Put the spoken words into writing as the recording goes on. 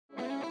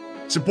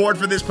Support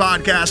for this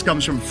podcast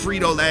comes from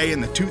Frito-Lay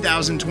and the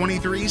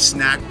 2023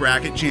 Snack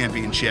Bracket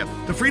Championship.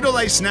 The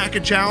Frito-Lay Snack-A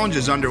Challenge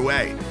is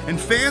underway, and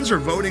fans are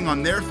voting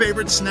on their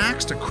favorite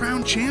snacks to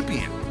crown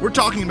champion. We're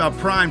talking about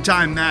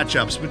prime-time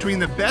matchups between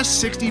the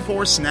best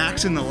 64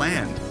 snacks in the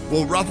land.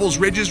 Will Ruffles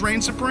Ridges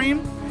reign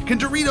supreme? Can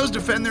Doritos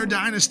defend their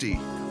dynasty?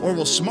 Or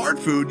will Smart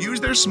Food use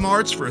their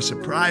smarts for a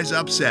surprise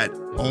upset?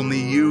 Only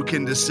you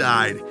can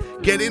decide.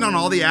 Get in on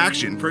all the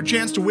action for a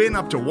chance to win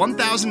up to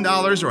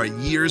 $1,000 or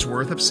a year's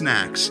worth of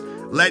snacks.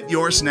 Let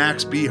your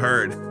snacks be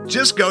heard.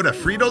 Just go to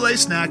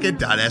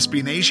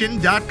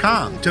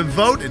fritolaysnacket.sbnation.com to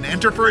vote and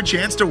enter for a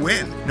chance to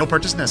win. No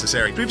purchase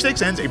necessary.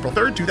 Sweepstakes ends April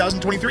 3rd,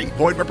 2023.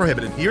 Void where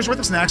prohibited. Year's worth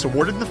of snacks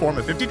awarded in the form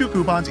of 52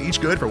 coupons, each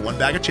good for one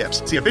bag of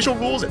chips. See official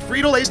rules at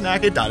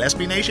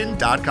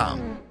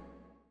fritolaysnacket.sbnation.com.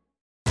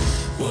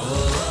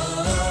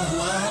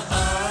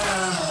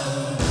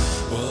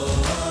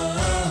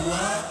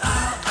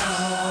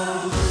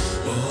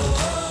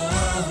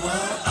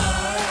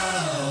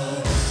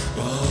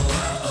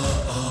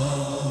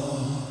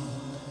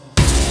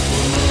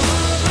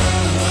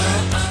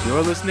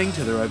 You're listening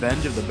to the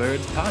Revenge of the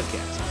Birds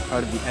podcast,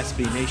 part of the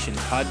SB Nation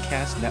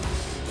podcast network,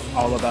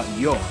 all about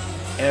your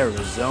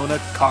Arizona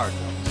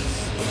Cardinals.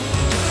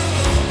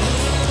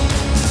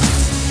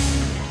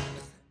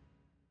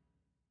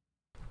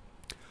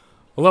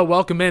 Hello,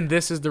 welcome in.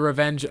 This is the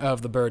Revenge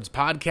of the Birds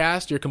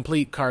podcast, your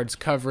complete cards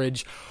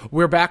coverage.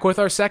 We're back with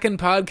our second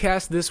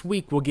podcast this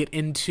week. We'll get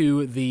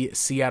into the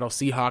Seattle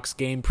Seahawks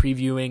game,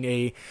 previewing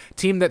a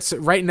team that's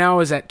right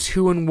now is at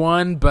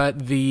 2-1,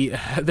 but the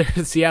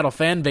Seattle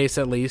fan base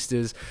at least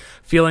is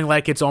feeling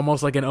like it's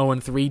almost like an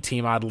 0-3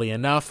 team, oddly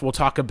enough. We'll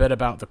talk a bit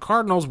about the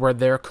Cardinals, where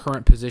their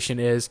current position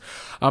is.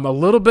 A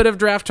little bit of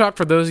draft talk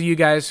for those of you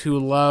guys who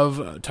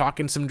love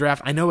talking some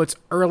draft. I know it's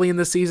early in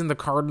the season. The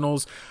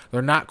Cardinals,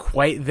 they're not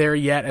quite there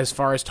yet as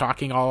far as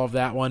talking all of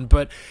that one,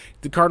 but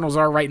the Cardinals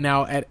are right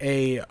now at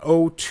a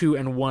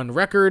 0-2-1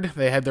 record.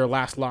 They had their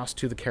last loss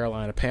to the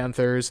Carolina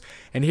Panthers.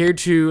 And here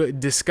to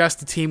discuss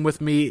the team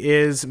with me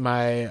is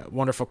my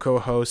wonderful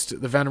co-host,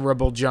 the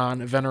Venerable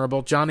John.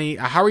 Venerable Johnny,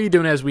 how are you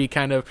doing as we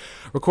kind of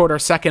record our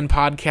second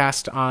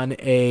podcast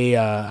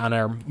on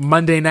our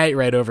Monday night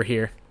right over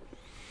here?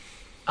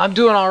 I'm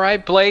doing all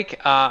right, Blake.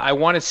 I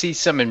want to see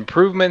some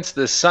improvements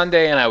this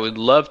Sunday, and I would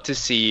love to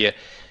see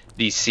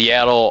the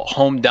Seattle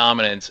home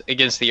dominance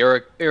against the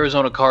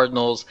Arizona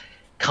Cardinals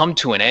come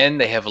to an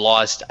end. They have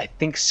lost, I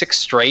think, 6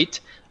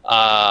 straight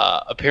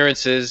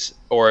appearances,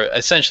 or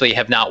essentially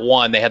have not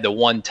won. They had the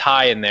one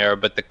tie in there,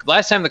 but the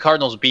last time the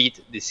Cardinals beat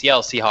the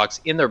Seattle Seahawks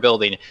in their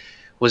building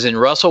was in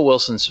Russell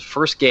Wilson's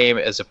first game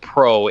as a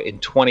pro in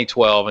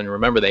 2012, and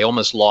remember, they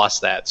almost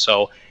lost that.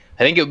 So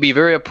I think it would be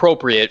very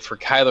appropriate for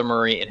Kyler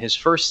Murray in his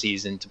first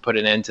season to put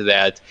an end to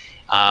that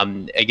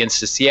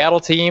against the Seattle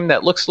team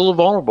that looks a little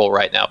vulnerable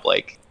right now,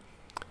 Blake.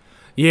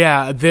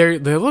 Yeah, they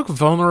look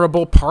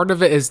vulnerable. Part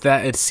of it is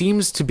that it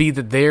seems to be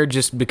that they're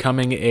just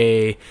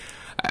becoming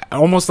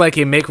almost like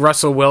a make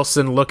Russell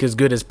Wilson look as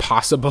good as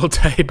possible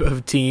type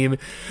of team.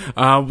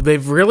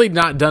 They've really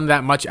not done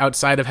that much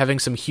outside of having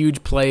some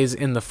huge plays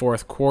in the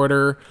fourth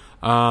quarter.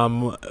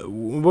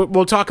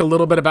 We'll talk a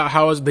little bit about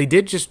how they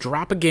did just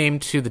drop a game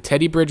to the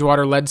Teddy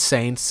Bridgewater-led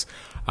Saints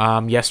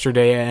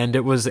yesterday, and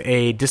it was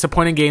a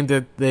disappointing game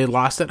that they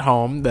lost at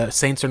home. The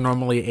Saints are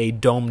normally a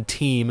dome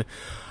team.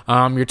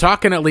 You're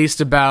talking at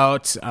least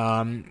about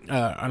an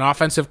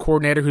offensive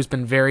coordinator who's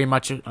been very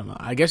much,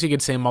 I guess you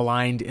could say,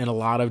 maligned in a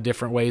lot of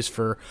different ways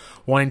for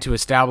wanting to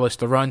establish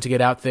the run, to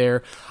get out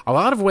there. A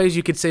lot of ways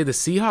you could say the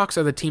Seahawks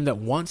are the team that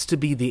wants to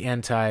be the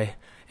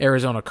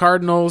anti-Arizona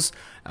Cardinals.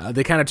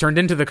 They kind of turned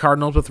into the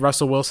Cardinals with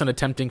Russell Wilson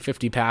attempting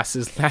 50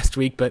 passes last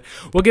week, but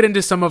we'll get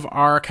into some of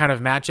our kind of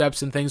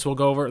matchups and things we'll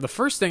go over. The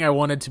first thing I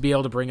wanted to be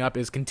able to bring up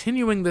is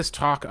continuing this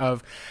talk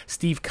of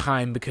Steve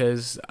Keim,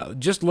 because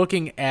just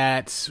looking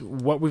at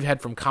what we've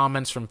had from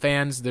comments from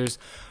fans,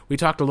 we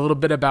talked a little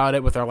bit about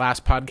it with our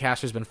last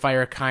podcast. There's been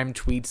Fire Keim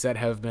tweets that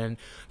have been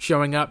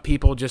showing up.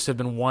 People just have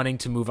been wanting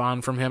to move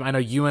on from him. I know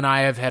you and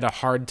I have had a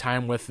hard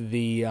time with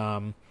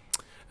the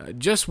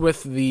just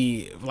with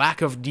the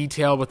lack of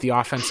detail with the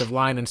offensive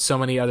line and so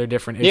many other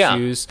different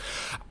issues.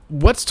 Yeah.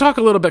 Let's talk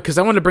a little bit, because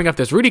I wanted to bring up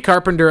this. Rudy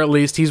Carpenter, at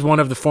least, he's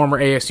one of the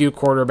former ASU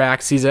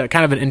quarterbacks. He's a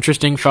kind of an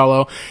interesting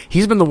fellow.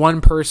 He's been the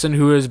one person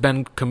who has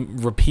been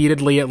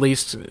repeatedly, at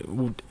least,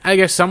 I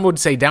guess some would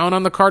say, down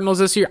on the Cardinals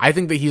this year. I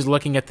think that he's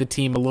looking at the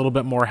team a little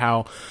bit more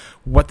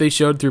what they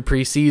showed through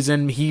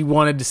preseason. He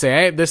wanted to say,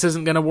 hey, this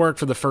isn't going to work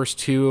for the first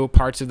 2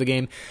 parts of the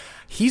game.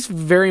 He's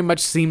very much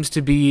seems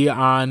to be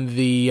on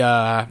the,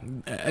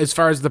 as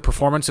far as the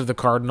performance of the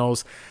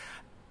Cardinals,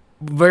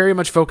 very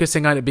much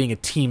focusing on it being a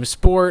team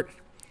sport.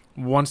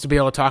 Wants to be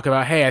able to talk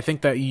about, hey, I think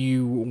that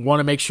you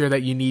want to make sure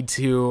that you need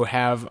to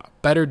have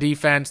better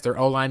defense. Their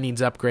O-line needs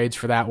upgrades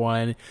for that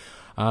one.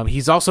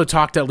 He's also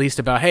talked at least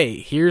about, hey,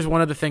 here's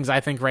one of the things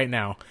I think right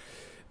now.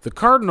 The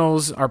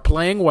Cardinals are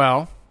playing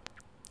well,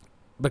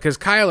 because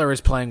Kyler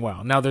is playing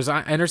well. Now, there's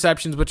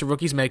interceptions which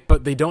rookies make,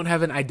 but they don't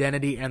have an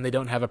identity and they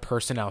don't have a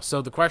personnel.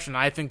 So the question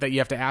I think that you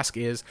have to ask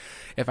is,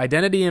 if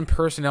identity and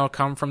personnel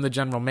come from the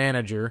general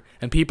manager,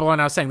 and people are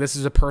now saying this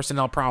is a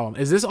personnel problem,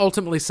 is this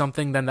ultimately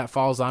something then that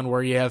falls on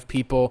where you have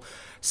people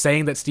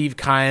saying that Steve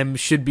Keim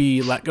should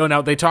be let go?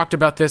 Now, they talked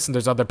about this, and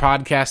there's other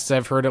podcasts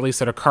I've heard, at least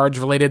that are Cards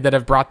related, that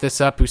have brought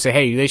this up, who say,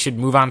 hey, they should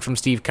move on from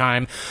Steve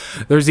Keim.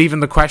 There's even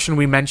the question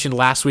we mentioned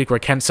last week where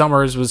Ken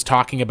Summers was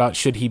talking about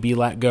should he be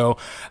let go.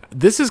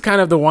 This is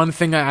kind of the one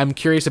thing I'm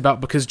curious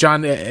about, because,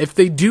 John, if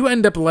they do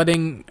end up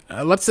letting,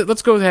 let's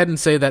go ahead and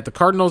say that the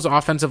Cardinals'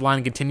 offensive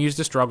line continues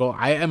to struggle.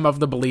 I am of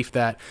the belief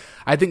that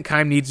I think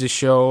Keim needs to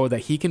show that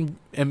he can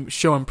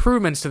show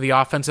improvements to the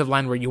offensive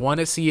line, where you want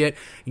to see it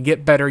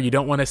get better, you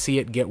don't want to see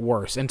it get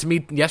worse. And to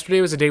me,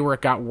 yesterday was a day where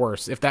it got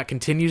worse. If that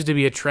continues to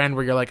be a trend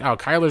where you're like, oh,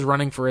 Kyler's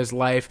running for his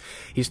life,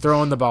 he's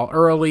throwing the ball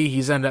early,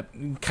 he's end up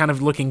kind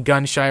of looking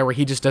gun shy, where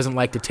he just doesn't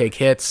like to take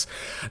hits,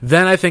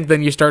 then I think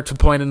then you start to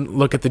point and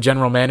look at the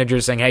general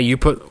manager saying, hey,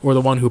 we're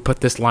the one who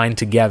put this line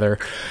together.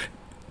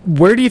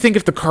 Where do you think,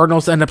 if the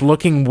Cardinals end up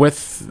looking with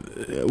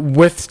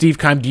Steve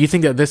Keim, do you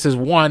think that this is,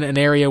 one, an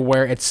area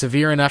where it's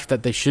severe enough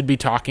that they should be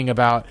talking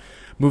about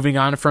moving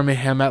on from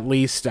him at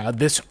least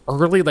this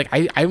early? Like,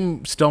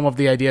 I'm still of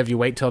the idea of you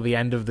wait till the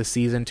end of the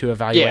season to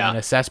evaluate and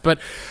assess. But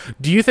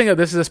do you think that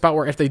this is a spot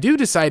where if they do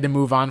decide to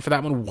move on for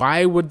that one,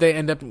 why would they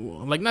end up,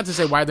 like, not to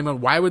say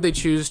why would they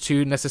choose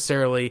to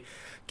necessarily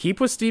keep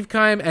with Steve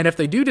Keim? And if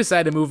they do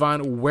decide to move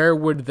on, where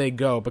would they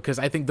go? Because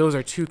I think those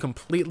are two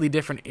completely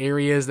different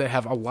areas that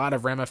have a lot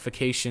of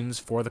ramifications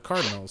for the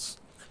Cardinals.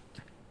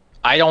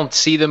 I don't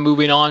see them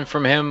moving on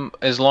from him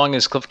as long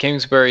as Kliff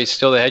Kingsbury is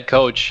still the head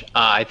coach.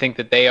 I think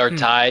that they are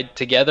tied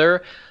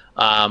together.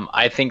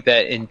 I think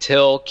that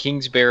until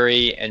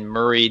Kingsbury and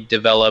Murray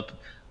develop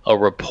a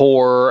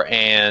rapport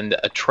and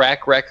a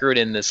track record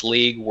in this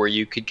league where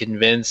you could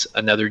convince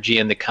another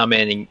GM to come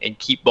in and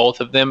keep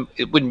both of them,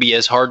 it wouldn't be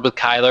as hard with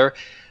Kyler.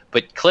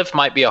 But Kliff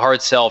might be a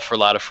hard sell for a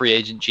lot of free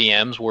agent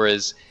GMs,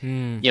 whereas,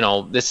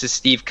 this is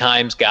Steve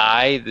Keim's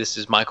guy. This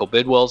is Michael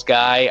Bidwell's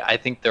guy. I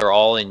think they're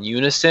all in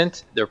unison.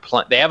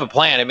 They have a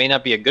plan. It may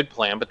not be a good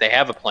plan, but they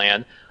have a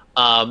plan.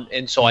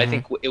 And so I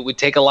think it would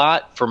take a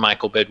lot for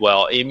Michael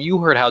Bidwell. And you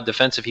heard how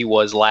defensive he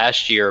was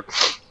last year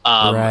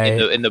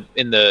in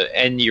the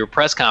end year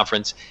press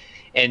conference.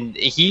 And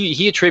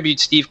he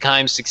attributes Steve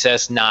Keim's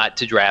success not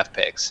to draft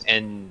picks.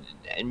 And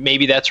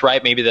maybe that's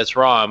right, maybe that's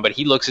wrong, but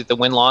he looks at the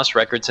win-loss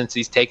record since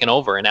he's taken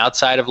over. And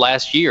outside of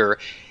last year,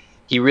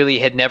 he really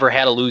had never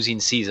had a losing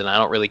season. I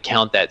don't really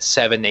count that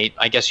 7-8.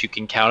 I guess you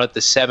can count it, the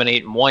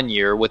 7-8-1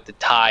 year with the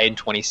tie in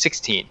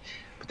 2016.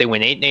 But they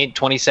went 8-8 in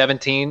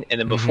 2017, and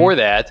then before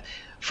that,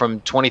 from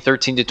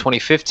 2013 to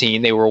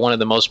 2015, they were one of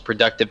the most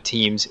productive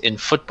teams in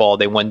football.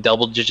 They won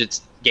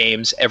double-digit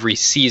games every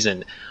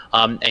season.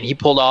 And he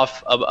pulled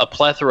off a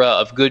plethora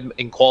of good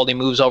and quality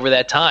moves over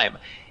that time.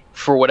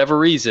 For whatever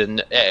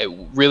reason,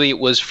 really it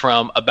was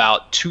from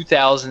about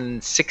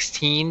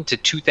 2016 to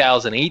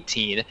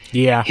 2018.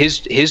 Yeah,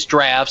 his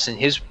drafts and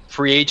his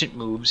free agent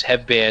moves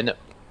have been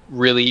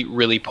really,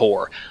 really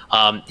poor.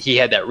 He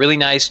had that really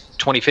nice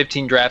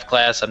 2015 draft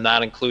class. I'm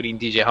not including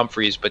DJ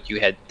Humphries, but you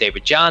had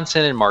David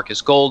Johnson and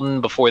Marcus Golden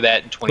before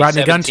that in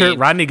 2017.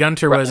 Rodney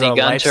Gunter was a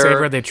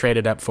lifesaver they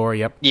traded up for,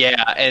 yep.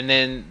 Yeah, and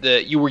then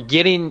you were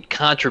getting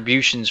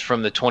contributions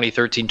from the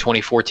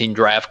 2013-2014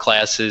 draft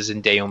classes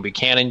in Dayon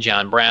Buchanan,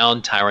 John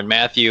Brown, Tyrann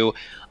Mathieu.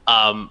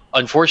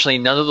 Unfortunately,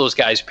 none of those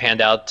guys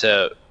panned out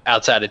to,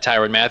 outside of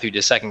Tyrann Mathieu,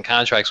 to second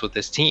contracts with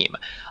this team.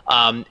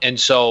 And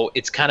so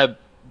it's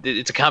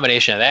a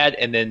combination of that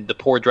and then the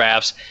poor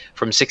drafts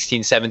from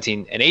 16,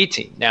 17, and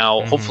 18.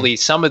 Now, hopefully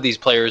some of these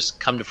players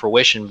come to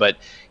fruition, but,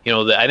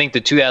 I think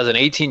the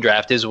 2018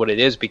 draft is what it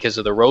is because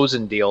of the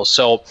Rosen deal.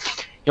 So,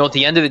 at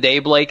the end of the day,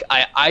 Blake,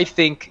 I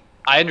think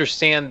I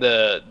understand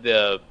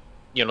the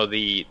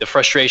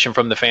frustration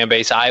from the fan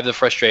base. I have the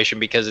frustration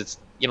because it's,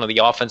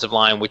 the offensive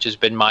line, which has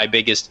been my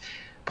biggest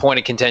point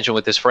of contention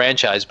with this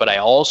franchise. But I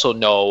also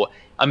know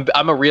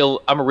I'm a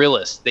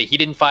realist. That he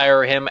didn't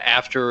fire him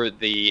after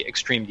the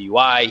extreme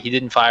DUI. He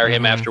didn't fire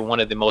him after one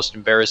of the most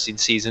embarrassing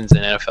seasons in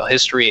NFL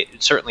history,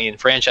 certainly in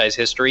franchise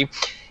history.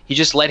 He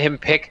just let him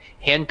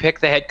handpick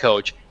the head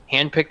coach,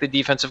 handpick the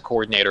defensive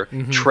coordinator,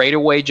 trade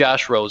away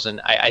Josh Rosen.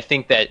 I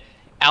think that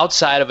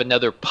outside of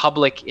another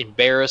public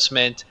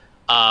embarrassment,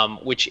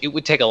 which it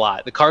would take a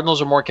lot. The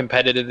Cardinals are more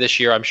competitive this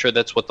year. I'm sure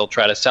that's what they'll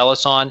try to sell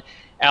us on.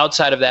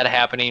 Outside of that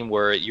happening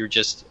where you're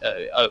just,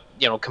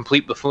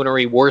 complete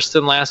buffoonery worse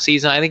than last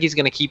season, I think he's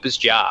going to keep his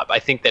job. I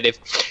think that if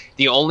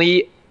the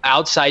only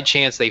outside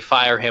chance they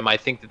fire him, I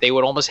think that they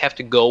would almost have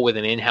to go with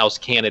an in-house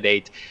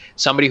candidate,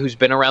 somebody who's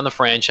been around the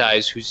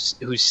franchise, who's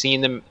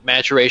seen the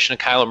maturation of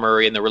Kyler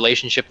Murray and the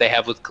relationship they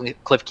have with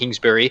Kliff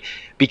Kingsbury,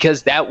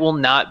 because that will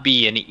not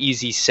be an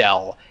easy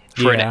sell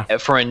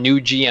for a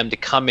new GM to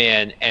come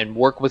in and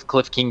work with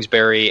Kliff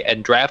Kingsbury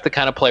and draft the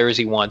kind of players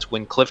he wants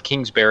when Kliff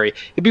Kingsbury.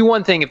 It'd be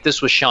one thing if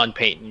this was Sean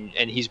Payton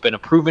and he's been a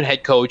proven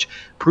head coach,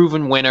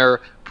 proven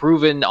winner,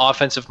 proven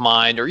offensive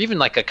mind, or even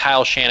like a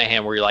Kyle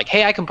Shanahan where you're like,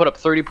 hey, I can put up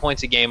 30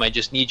 points a game. I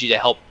just need you to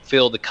help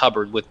fill the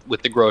cupboard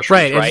with the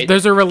groceries, right?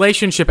 There's a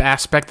relationship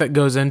aspect that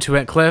goes into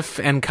it.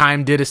 Kliff and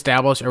Keim did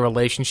establish a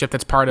relationship.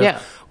 That's part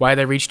of why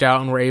they reached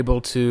out and were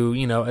able to,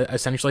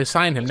 essentially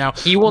sign him. Now,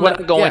 he will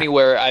not go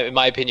anywhere, in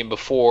my opinion,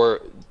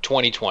 before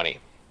 2020.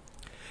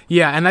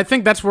 Yeah, and I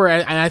think that's where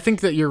I think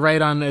that you're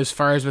right on as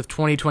far as with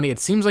 2020. It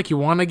seems like you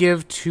want to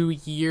give 2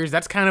 years.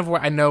 That's kind of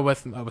what I know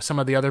with some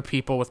of the other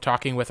people, with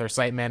talking with our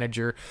site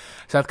manager,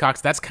 Seth Cox.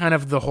 That's kind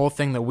of the whole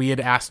thing that we had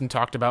asked and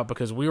talked about,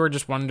 because we were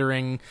just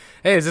wondering,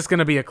 hey, is this going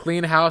to be a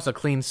clean house, a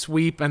clean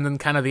sweep? And then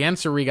kind of the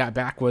answer we got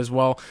back was,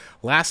 well,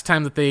 last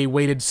time that they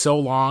waited so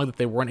long that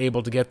they weren't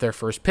able to get their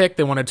first pick,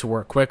 they wanted to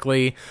work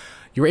quickly.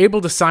 You were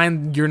able to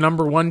sign your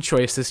number one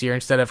choice this year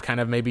instead of kind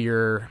of maybe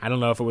your, I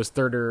don't know if it was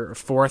third or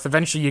fourth.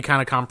 Eventually you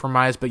kind of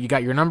compromised, but you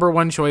got your number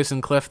one choice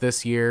in Kliff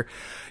this year.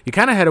 You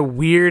kind of had a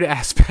weird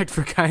aspect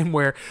for Keim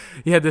where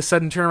you had this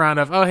sudden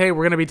turnaround of, oh, hey,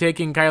 we're going to be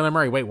taking Kyler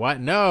Murray. Wait, what?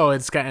 No,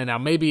 it's kind of now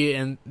maybe,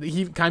 and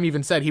Keim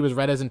even said he was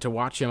reticent to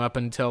watch him up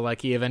until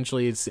like he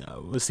eventually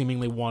was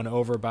seemingly won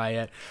over by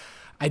it.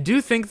 I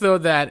do think, though,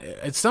 that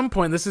at some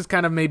point, this is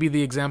kind of maybe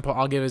the example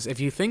I'll give is if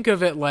you think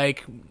of it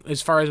like,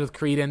 as far as with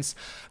credence,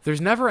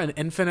 there's never an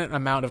infinite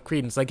amount of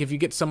credence. Like if you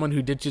get someone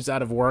who ditches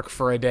out of work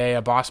for a day,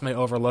 a boss may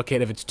overlook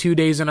it. If it's 2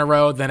 days in a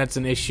row, then it's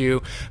an issue.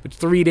 If it's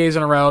 3 days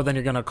in a row, then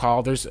you're going to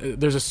call. There's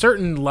a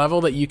certain level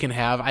that you can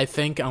have, I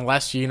think,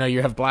 unless,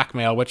 you have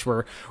blackmail, which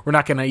we're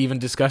not going to even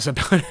discuss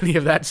about any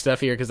of that stuff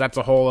here because that's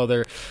a whole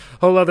other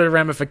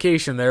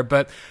ramification there.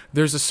 But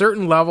there's a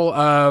certain level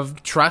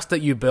of trust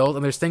that you build,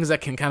 and there's things that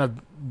can kind of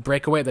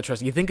break away at the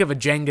trust. You think of a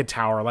Jenga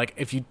tower. Like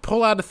if you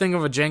pull out a thing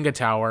of a Jenga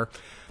tower,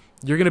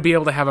 you're going to be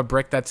able to have a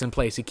brick that's in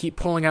place. You keep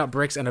pulling out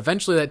bricks, and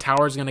eventually that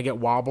tower is going to get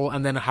wobble.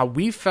 And then how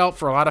we felt,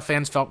 for a lot of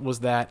fans felt, was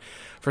that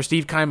for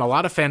Steve Keim, a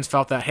lot of fans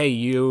felt that, hey,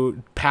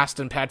 you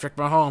passed on Patrick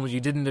Mahomes, you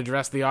didn't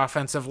address the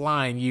offensive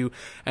line, you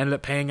ended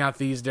up paying out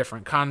these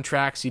different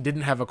contracts, you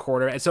didn't have a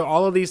quarter. And so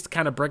all of these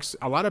kind of bricks,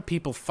 a lot of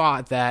people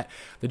thought that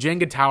the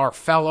Jenga tower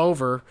fell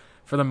over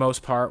for the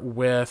most part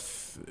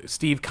with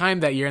Steve Keim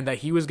that year, and that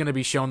he was going to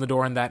be shown the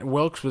door, and that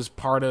Wilks was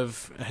part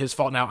of his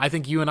fault. Now, I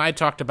think you and I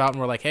talked about, and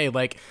we're like, hey,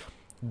 like,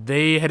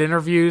 they had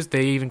interviews,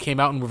 they even came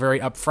out and were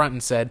very upfront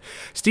and said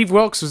Steve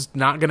Wilks was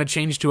not going to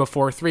change to a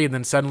 4-3, and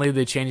then suddenly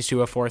they changed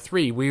to a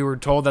 4-3. We were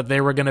told that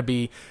they were going to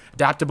be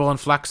adaptable and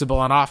flexible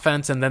on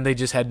offense, and then they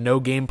just had no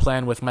game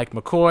plan with Mike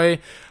McCoy,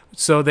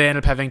 so they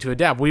ended up having to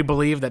adapt. We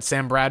believe that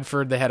Sam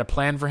Bradford, they had a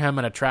plan for him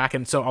and a track,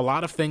 and so a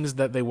lot of things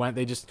that they went,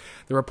 there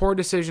were poor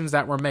decisions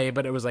that were made,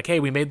 but it was like, hey,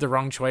 we made the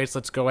wrong choice,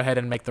 let's go ahead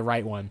and make the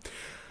right one.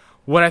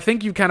 What I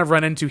think you kind of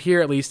run into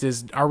here, at least,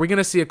 is are we going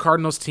to see a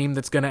Cardinals team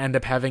that's going to end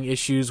up having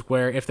issues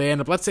where if they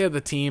end up, let's say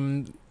the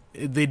team,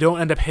 they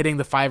don't end up hitting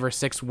the 5 or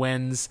 6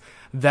 wins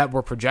that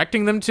we're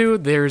projecting them to,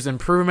 there's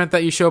improvement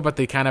that you show, but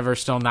they kind of are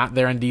still not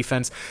there in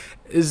defense.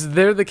 Is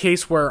there the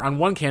case where on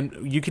one hand,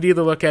 you could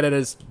either look at it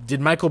as,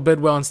 did Michael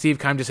Bidwell and Steve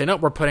Keim just say, no,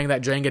 we're putting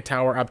that Jenga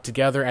tower up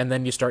together, and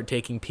then you start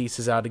taking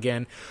pieces out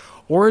again?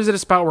 Or is it a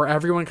spot where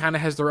everyone kind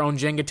of has their own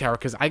Jenga tower?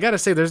 Because I got to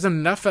say, there's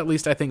enough, at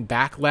least I think,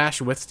 backlash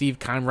with Steve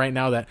Keim right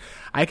now that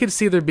I could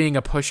see there being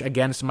a push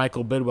against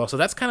Michael Bidwell. So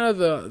that's kind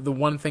of the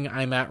one thing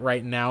I'm at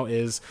right now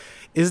is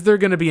there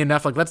going to be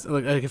enough? Like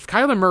if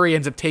Kyler Murray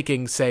ends up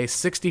taking, say,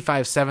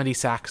 65, 70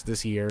 sacks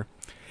this year,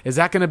 is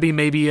that going to be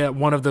maybe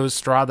one of those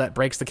straw that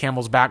breaks the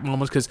camel's back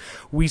moments? Because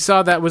we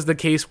saw that was the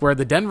case where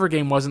the Denver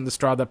game wasn't the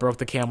straw that broke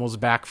the camel's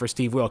back for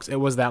Steve Wilks. It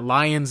was that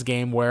Lions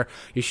game where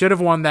you should have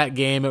won that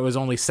game. It was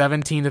only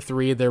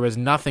 17-3. There was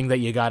nothing that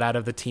you got out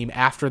of the team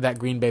after that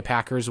Green Bay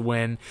Packers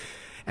win.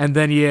 And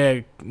then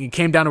you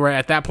came down to where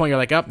at that point you're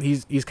like, oh,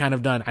 he's kind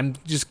of done. I'm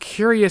just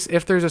curious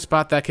if there's a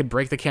spot that could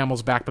break the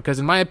camel's back, because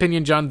in my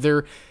opinion, John,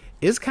 there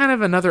is kind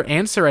of another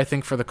answer, I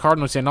think, for the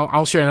Cardinals. And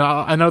I'll share.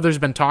 I know there's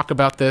been talk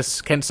about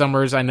this. Kent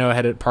Summers, I know,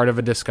 had a part of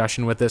a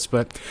discussion with this,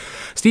 but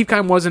Steve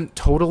Keim wasn't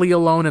totally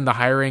alone in the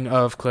hiring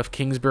of Kliff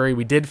Kingsbury.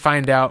 We did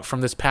find out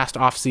from this past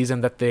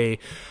offseason that they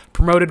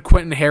promoted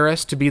Quentin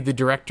Harris to be the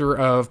director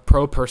of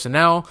pro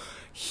personnel.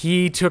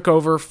 He took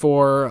over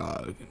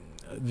for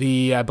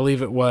I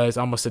believe it was,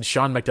 I almost said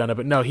Sean McDonough,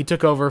 but no, he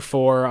took over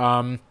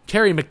for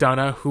Terry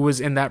McDonough, who was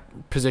in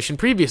that position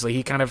previously.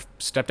 He kind of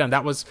stepped down.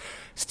 That was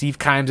Steve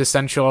Keim's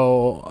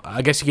essential,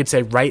 I guess you could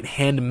say,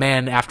 right-hand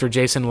man after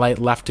Jason Light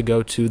left to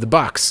go to the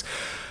Bucs.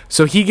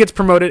 So he gets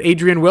promoted.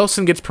 Adrian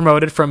Wilson gets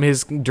promoted from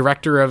his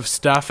director of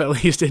stuff, at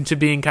least, into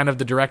being kind of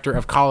the director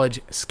of college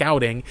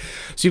scouting.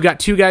 So you've got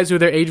two guys who are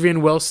there.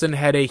 Adrian Wilson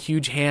had a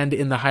huge hand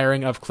in the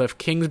hiring of Kliff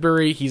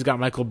Kingsbury. He's got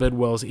Michael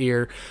Bidwell's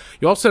ear.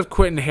 You also have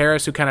Quentin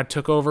Harris, who kind of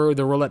took over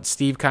the role that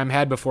Steve Keim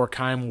had before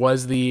Keim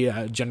was the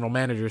general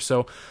manager.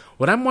 So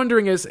what I'm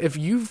wondering is if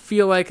you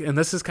feel like, and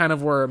this is kind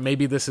of where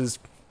maybe this is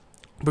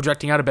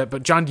projecting out a bit,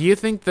 but John, do you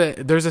think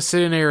that there's a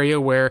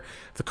scenario where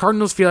the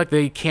Cardinals feel like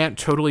they can't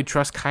totally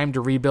trust Keim to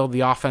rebuild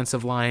the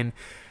offensive line?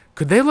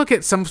 could they look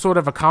at some sort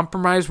of a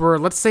compromise where,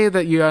 let's say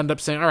that you end up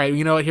saying, all right,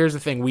 you know what, here's the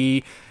thing.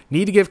 We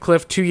need to give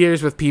Kliff 2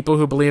 years with people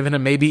who believe in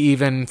him, maybe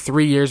even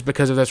 3 years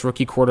because of this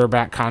rookie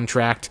quarterback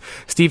contract.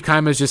 Steve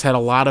Keim has just had a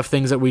lot of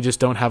things that we just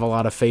don't have a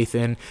lot of faith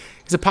in.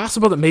 Is it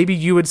possible that maybe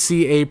you would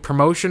see a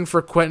promotion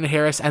for Quentin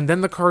Harris and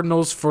then the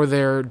Cardinals for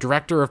their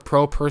director of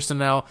pro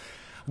personnel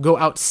go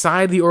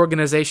outside the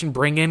organization,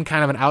 bring in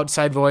kind of an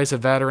outside voice, a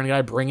veteran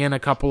guy, bring in a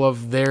couple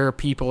of their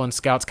people and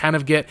scouts, kind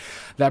of get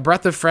that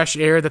breath of fresh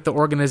air that the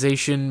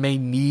organization may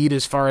need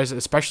as far as,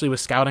 especially with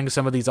scouting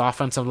some of these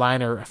offensive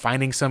line or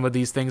finding some of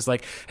these things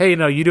like, hey,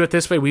 you do it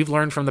this way. We've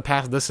learned from the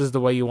past. This is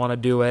the way you want to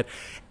do it.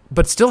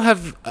 But still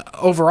have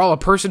overall a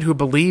person who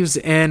believes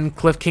in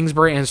Kliff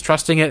Kingsbury and is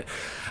trusting it.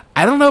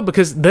 I don't know,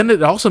 because then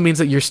it also means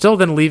that you're still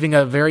then leaving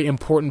a very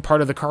important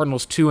part of the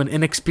Cardinals to an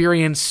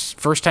inexperienced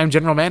first-time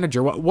general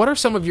manager. What are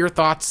some of your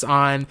thoughts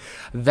on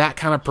that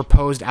kind of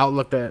proposed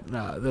outlook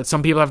that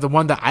some people have? The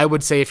one that I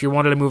would say, if you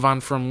wanted to move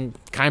on from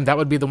Keim, that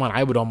would be the one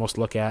I would almost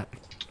look at.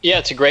 Yeah,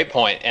 it's a great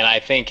point, and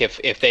I think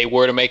if they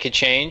were to make a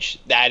change,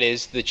 that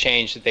is the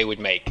change that they would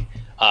make.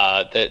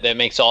 That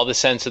makes all the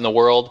sense in the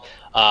world.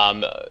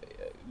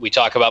 We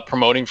talk about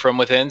promoting from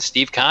within.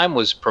 Steve Keim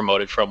was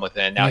promoted from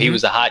within. Now, he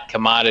was a hot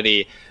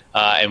commodity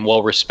and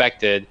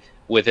well-respected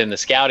within the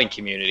scouting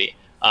community.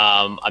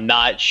 I'm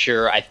not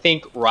sure. I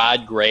think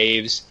Rod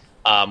Graves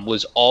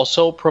was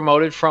also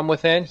promoted from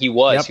within. He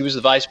was. Yep. He was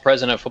the vice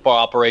president of football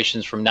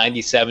operations from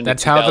 97 to 2001.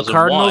 That's how the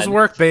Cardinals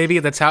work, baby.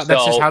 That's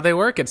just how they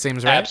work, it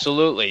seems, right?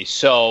 Absolutely.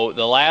 So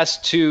the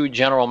last two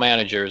general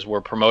managers were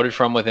promoted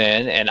from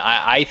within, and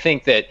I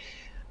think that,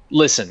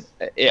 listen,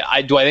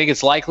 do I think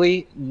it's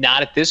likely?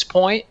 Not at this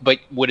point, but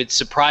would it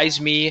surprise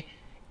me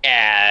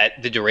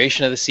at the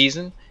duration of the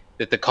season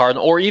that the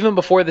Cardinals, or even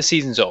before the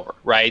season's over,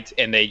 right?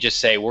 And they just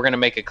say, we're going to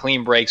make a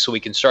clean break so we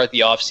can start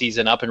the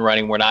offseason up and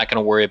running. We're not going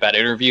to worry about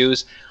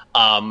interviews.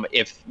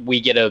 If we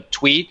get a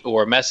tweet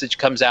or a message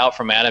comes out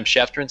from Adam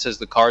Schefter and says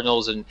the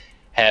Cardinals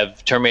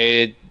have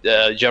terminated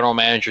general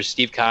manager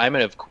Steve Keim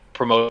and have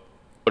promoted,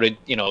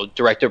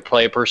 director of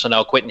play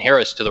personnel Quentin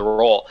Harris to the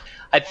role,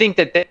 I think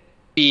that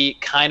be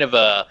kind of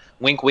a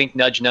wink, wink,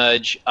 nudge,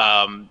 nudge.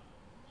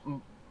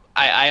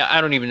 I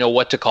don't even know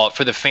what to call it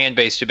for the fan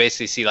base to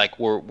basically see, like,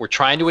 we're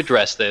trying to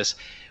address this.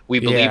 We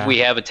believe we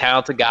have a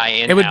talented guy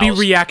in-house. It would be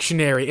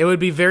reactionary. It would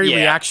be very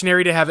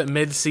reactionary to have it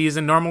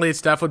mid-season. Normally,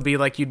 stuff would be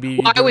like you'd be.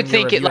 Well, I would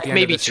think it like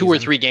maybe 2 or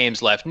 3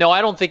 games left. No,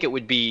 I don't think it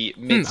would be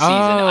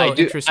mid-season.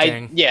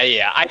 Interesting.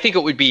 I think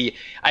it would be.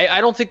 I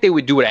don't think they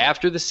would do it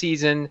after the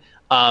season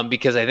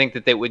because I think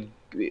that they would.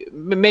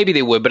 Maybe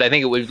they would, but I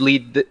think it would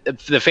lead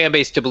the fan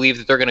base to believe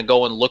that they're going to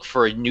go and look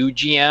for a new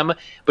GM.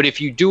 But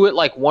if you do it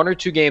like 1 or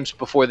 2 games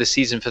before the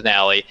season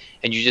finale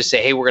and you just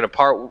say, hey, we're going to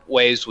part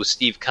ways with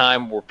Steve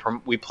Keim,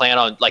 we plan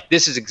on, like,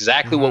 this is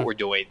exactly what we're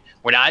doing.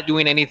 We're not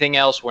doing anything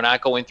else. We're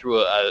not going through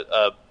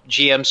a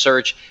GM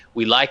search.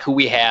 We like who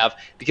we have,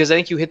 because I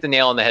think you hit the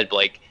nail on the head,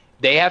 Blake.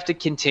 They have to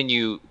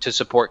continue to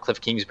support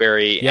Kliff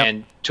Kingsbury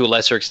and, to a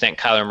lesser extent,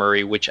 Kyler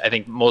Murray, which I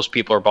think most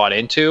people are bought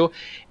into.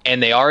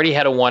 And they already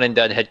had a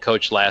one-and-done head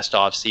coach last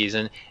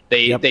offseason.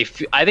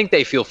 I think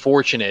they feel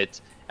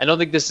fortunate. I don't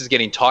think this is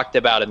getting talked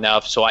about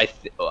enough. So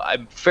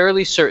I'm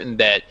fairly certain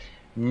that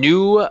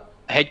new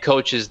head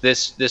coaches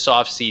this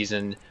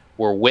offseason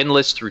were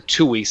winless through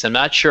 2 weeks. I'm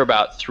not sure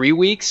about 3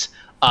 weeks,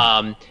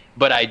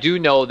 but I do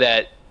know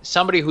that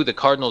somebody who the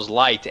Cardinals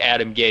liked,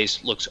 Adam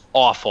Gase, looks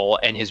awful,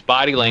 and his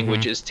body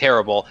language is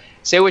terrible.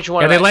 Say what you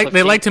want about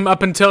they liked him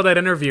up until that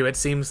interview, it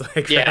seems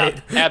like. Yeah,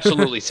 right?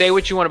 Absolutely. Say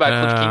what you want about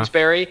Kliff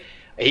Kingsbury.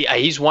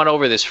 He's won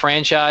over this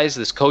franchise,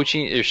 this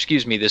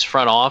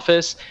front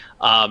office.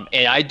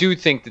 And I do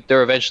think that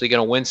they're eventually going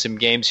to win some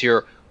games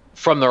here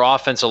from their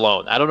offense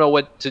alone. I don't know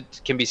what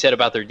can be said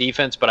about their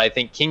defense, but I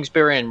think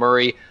Kingsbury and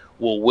Murray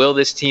will will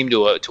this team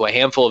to a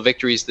handful of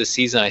victories this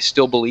season. I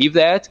still believe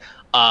that.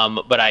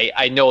 But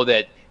I know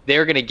that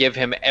they're going to give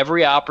him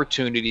every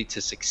opportunity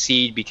to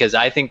succeed, because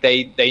I think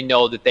they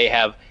know that they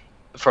have,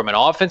 from an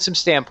offensive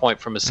standpoint,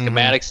 from a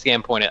schematic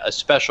standpoint, a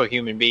special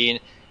human being.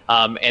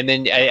 And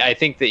then I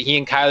think that he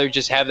and Kyler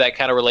just have that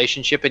kind of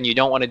relationship, and you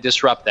don't want to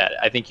disrupt that.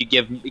 I think you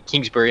give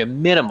Kingsbury a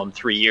minimum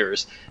 3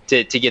 years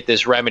to get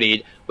this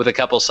remedied with a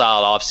couple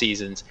solid off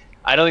seasons.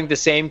 I don't think the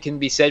same can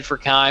be said for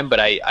Keim, but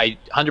I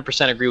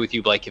 100% agree with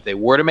you, Blake. If they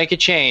were to make a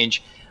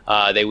change,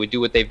 they would do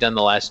what they've done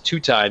the last 2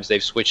 times.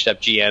 They've switched up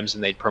GMs,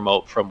 and they'd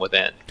promote from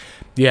within.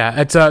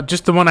 Yeah, it's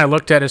just the one I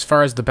looked at as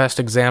far as the best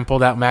example.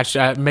 That match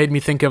made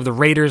me think of the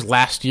Raiders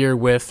last year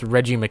with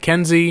Reggie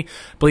McKenzie.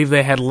 I believe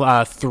they had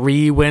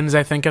 3 wins,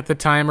 I think, at the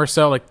time or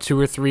so, like 2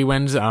 or 3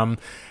 wins.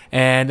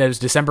 And it was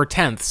December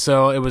 10th,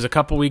 so it was a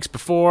couple weeks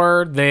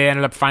before. They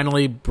ended up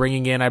finally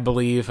bringing in, I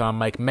believe,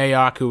 Mike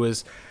Mayock, who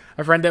was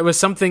A friend, that was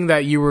something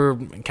that you were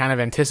kind of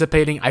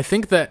anticipating. I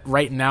think that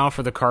right now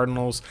for the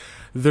Cardinals,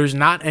 there's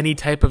not any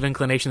type of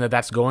inclination that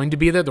that's going to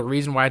be there. The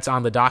reason why it's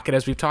on the docket,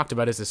 as we've talked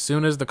about, is as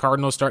soon as the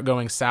Cardinals start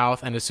going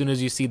south and as soon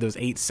as you see those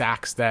 8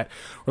 sacks that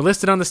were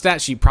listed on the stat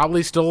sheet,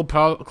 probably still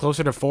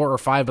closer to 4 or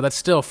 5, but that's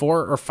still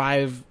 4 or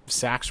 5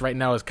 sacks right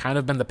now has kind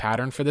of been the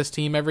pattern for this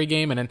team every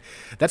game, and then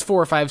that's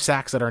 4 or 5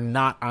 sacks that are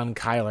not on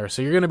Kyler.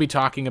 So you're going to be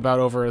talking about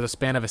over the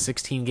span of a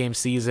 16-game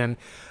season,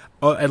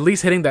 at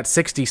least hitting that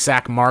 60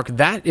 sack mark.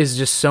 That is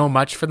just so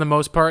much for the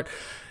most part.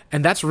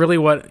 And that's really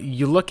what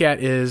you look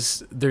at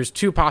is there's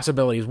 2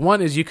 possibilities.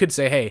 One is you could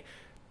say, hey,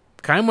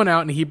 Keim went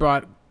out and he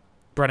brought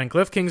in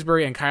Kliff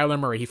Kingsbury and Kyler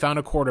Murray. He found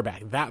a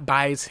quarterback. That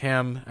buys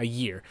him a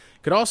year.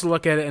 Could also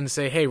look at it and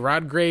say, hey,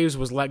 Rod Graves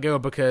was let go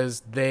because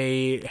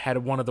they had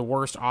one of the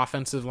worst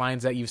offensive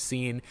lines that you've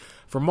seen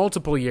for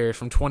multiple years,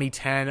 from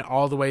 2010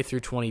 all the way through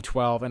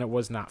 2012, and it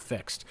was not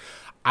fixed.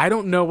 I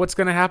don't know what's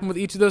going to happen with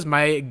each of those.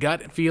 My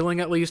gut feeling,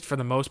 at least for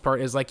the most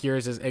part, is like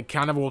yours, is it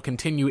kind of will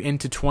continue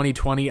into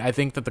 2020. I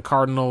think that the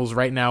Cardinals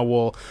right now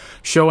will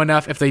show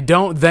enough. If they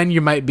don't, then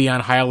you might be on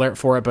high alert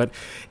for it. But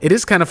it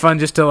is kind of fun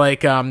just to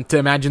to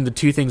imagine the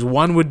 2 things.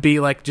 One would be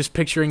like just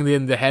picturing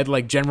in the head,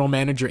 like general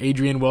manager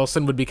Adrian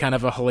Wilson would be kind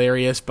of a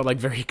hilarious, but like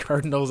very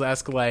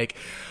Cardinals-esque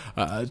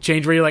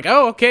change where you're like,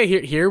 oh,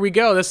 okay, here we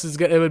go. This is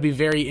good. It would be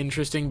very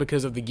interesting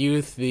because of the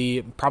youth,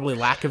 the probably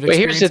lack of experience.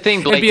 But here's the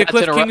thing, Blake.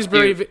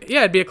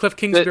 It'd be a Kliff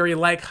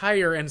Kingsbury-like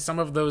hire in some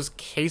of those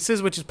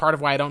cases, which is part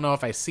of why I don't know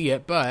if I see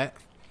it, but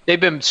they've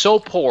been so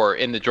poor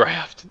in the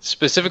draft,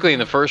 specifically in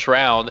the first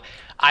round.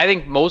 I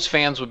think most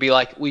fans would be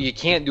like, well, you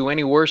can't do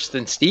any worse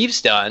than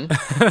Steve's done.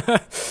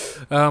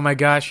 Oh my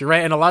gosh, you're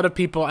right. And a lot of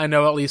people I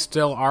know at least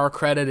still are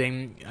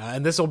crediting,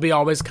 and this will be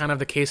always kind of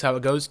the case how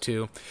it goes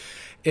to.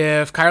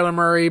 If Kyler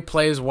Murray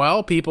plays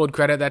well, people would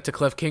credit that to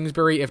Kliff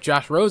Kingsbury. If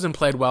Josh Rosen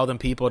played well, then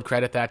people would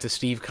credit that to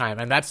Steve Keim.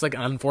 And that's like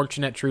an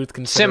unfortunate truth.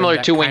 Similar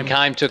to when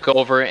Keim took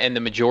over and the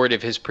majority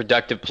of his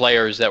productive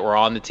players that were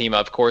on the team,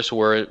 of course,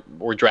 were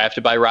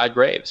drafted by Rod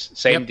Graves.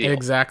 Same deal.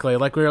 Exactly.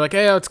 Like we were like,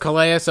 hey, it's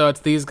Calais, so it's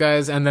these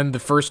guys. And then the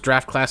first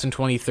draft class in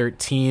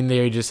 2013,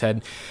 they just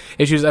had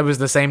issues. It was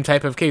the same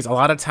type of case. A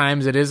lot of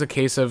times it is a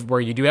case of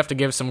where you do have to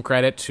give some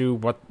credit to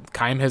what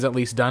Keim has at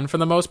least done for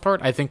the most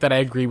part. I think that I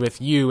agree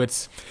with you.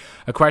 It's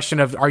a question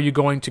of, are you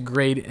going to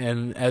grade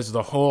in as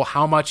the whole?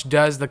 How much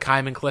does the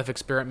Keim and Kliff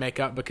experiment make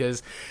up?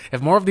 Because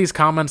if more of these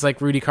comments like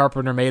Rudy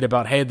Carpenter made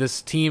about, hey,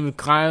 this team,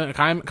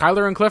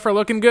 Kyler and Kliff are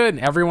looking good, and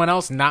everyone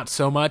else not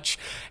so much,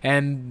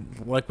 and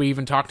like we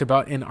even talked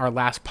about in our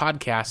last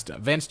podcast,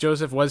 Vance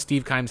Joseph was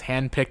Steve Keim's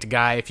hand-picked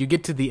guy. If you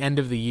get to the end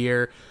of the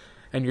year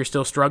and you're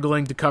still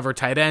struggling to cover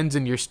tight ends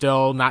and you're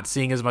still not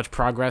seeing as much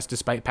progress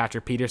despite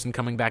Patrick Peterson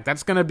coming back,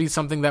 that's going to be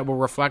something that will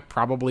reflect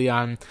probably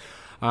on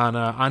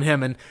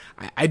him. And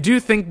I do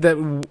think that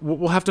what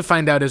we'll have to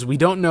find out is we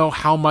don't know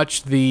how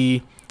much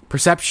the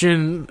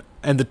perception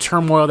and the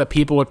turmoil that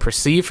people would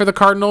perceive for the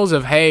Cardinals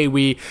of, hey,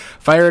 we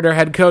fired our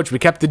head coach, we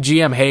kept the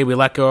GM, hey, we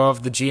let go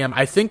of the GM.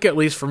 I think, at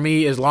least for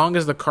me, as long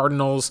as the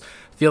Cardinals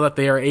feel that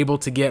they are able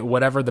to get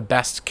whatever the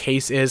best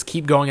case is,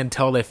 keep going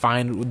until they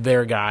find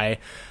their guy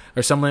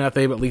or someone that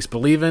they at least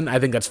believe in, I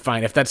think that's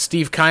fine. If that's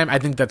Steve Keim, I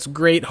think that's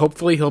great.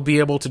 Hopefully he'll be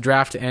able to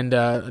draft and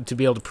to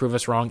be able to prove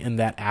us wrong in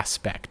that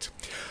aspect.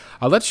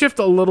 Let's shift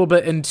a little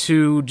bit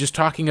into just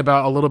talking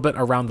about a little bit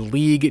around the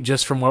league,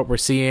 just from what we're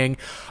seeing.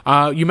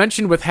 You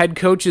mentioned with head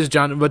coaches,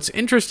 John, what's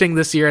interesting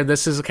this year, and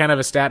this is kind of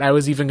a stat I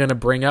was even going to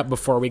bring up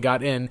before we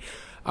got in,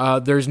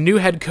 there's new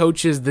head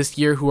coaches this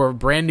year who are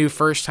brand new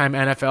first-time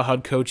NFL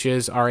head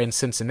coaches are in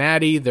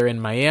Cincinnati, they're in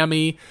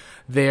Miami,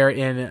 they're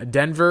in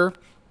Denver.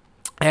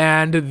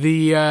 And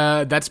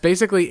that's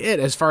basically it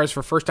as far as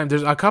for first time.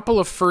 There's a couple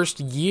of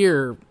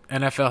first-year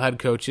NFL head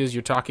coaches.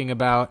 You're talking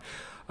about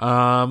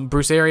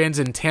Bruce Arians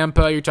in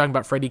Tampa. You're talking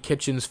about Freddie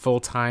Kitchens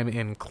full-time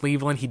in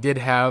Cleveland. He did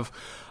have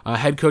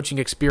head coaching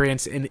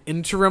experience in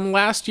interim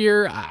last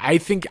year. I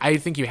think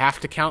you have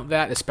to count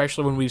that,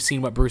 especially when we've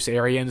seen what Bruce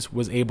Arians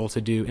was able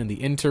to do in the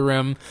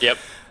interim. Yep.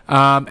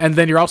 And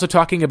then you're also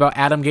talking about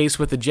Adam Gase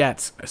with the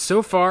Jets.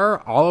 So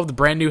far, all of the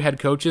brand new head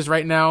coaches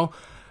right now,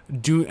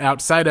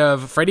 outside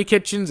of Freddie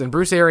Kitchens and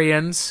Bruce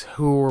Arians,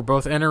 who were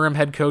both interim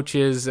head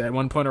coaches at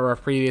one point or a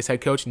previous head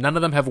coach, none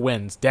of them have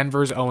wins.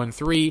 Denver's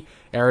 0-3,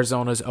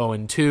 Arizona's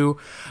 0-2,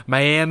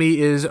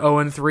 Miami is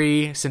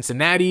 0-3,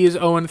 Cincinnati is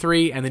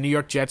 0-3, and the New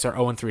York Jets are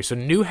 0-3. So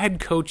new head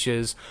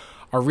coaches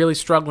are really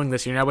struggling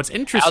this year. Now, what's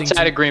interesting...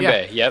 Outside of Green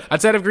Bay, yep.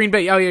 Outside of Green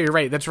Bay. Oh, yeah, you're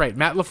right. That's right.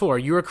 Matt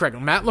LaFleur, you were correct.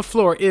 Matt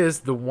LaFleur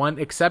is the one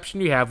exception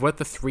you have with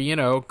the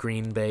 3-0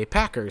 Green Bay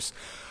Packers.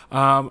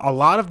 A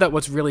lot of that,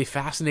 what's really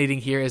fascinating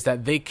here is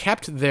that they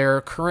kept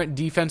their current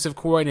defensive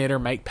coordinator,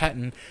 Mike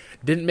Pettin,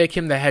 didn't make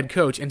him the head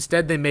coach.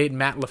 Instead, they made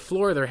Matt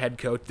LaFleur their head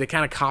coach. They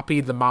kind of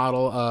copied the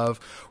model of,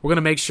 we're going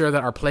to make sure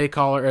that our play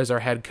caller is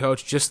our head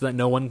coach just so that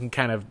no one can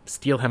kind of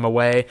steal him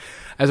away.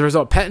 As a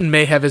result, Pettin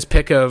may have his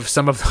pick of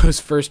some of those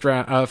first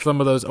round, some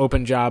of those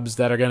open jobs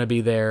that are going to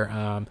be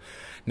there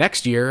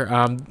next year.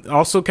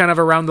 Also kind of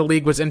around the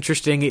league, what's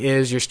interesting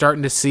is you're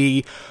starting to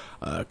see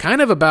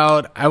kind of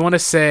about, I want to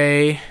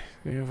say...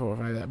 3, 4,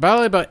 5,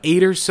 probably about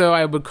 8 or so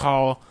I would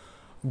call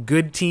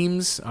good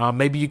teams.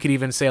 Maybe you could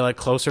even say like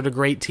closer to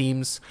great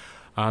teams.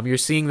 You're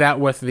seeing that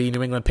with the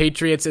New England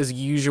Patriots as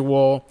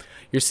usual.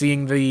 You're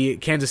seeing the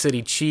Kansas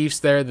City Chiefs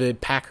there, the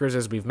Packers,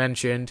 as we've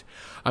mentioned.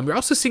 You're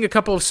also seeing a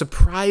couple of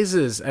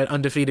surprises at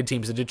undefeated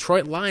teams. The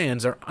Detroit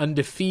Lions are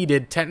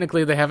undefeated.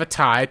 Technically, they have a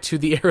tie to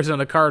the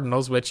Arizona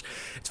Cardinals, which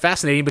it's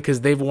fascinating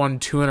because they've won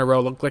 2 in a row,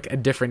 look like a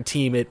different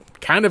team. It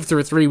kind of,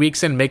 through 3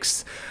 weeks in,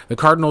 makes the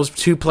Cardinals'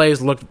 2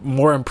 plays look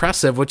more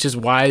impressive, which is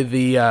why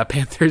the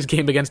Panthers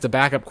game against a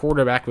backup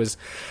quarterback was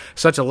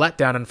such a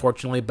letdown,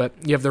 unfortunately. But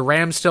you have the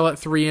Rams still at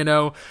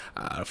 3-0.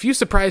 A few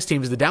surprise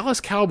teams. The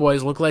Dallas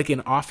Cowboys look like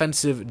an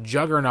offensive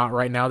juggernaut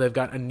right now. They've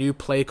got a new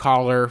play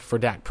caller for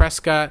Dak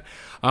Prescott.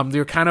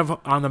 They're kind of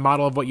on the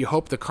model of what you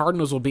hope the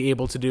Cardinals will be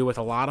able to do, with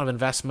a lot of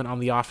investment on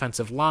the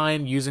offensive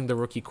line, using the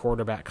rookie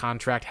quarterback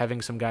contract,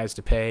 having some guys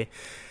to pay.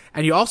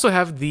 And you also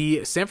have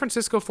the San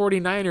Francisco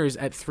 49ers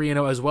at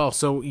 3-0 as well.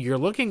 So you're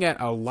looking at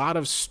a lot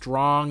of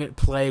strong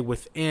play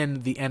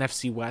within the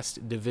NFC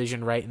West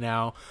division right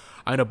now.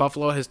 I know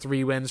Buffalo has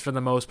 3 wins for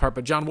the most part,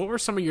 but John, what were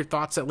some of your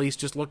thoughts, at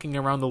least just looking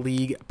around the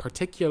league,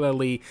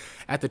 particularly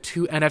at the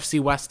 2 NFC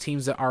West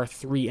teams that are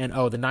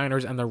 3-0, the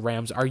Niners and the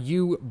Rams? Are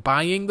you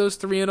buying those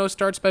 3-0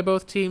 starts by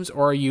both teams,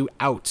 or are you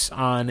out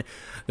on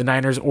the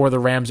Niners or the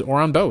Rams,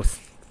 or on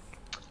both?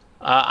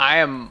 I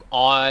am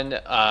on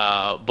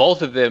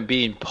both of them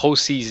being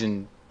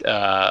postseason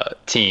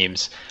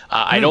teams.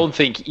 I don't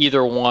think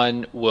either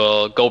one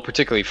will go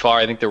particularly far.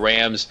 I think the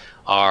Rams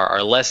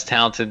are less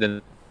talented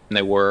than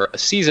they were a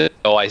season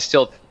ago. I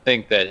still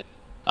think that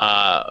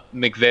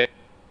McVay,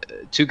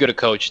 too good a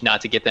coach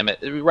not to get them at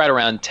right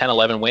around 10,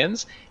 11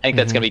 wins. I think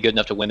that's going to be good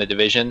enough to win the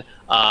division,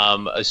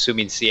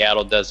 assuming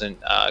Seattle doesn't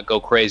go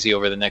crazy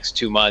over the next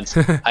 2 months.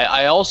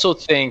 I also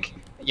think,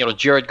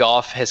 Jared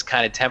Goff has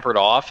kind of tempered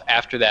off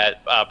after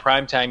that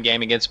primetime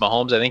game against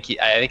Mahomes. I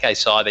think I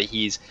saw that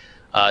he's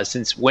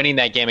since winning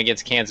that game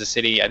against Kansas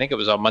City, I think it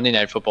was on Monday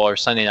Night Football or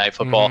Sunday Night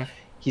Football,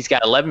 he's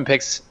got 11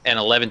 picks and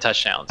 11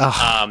 touchdowns,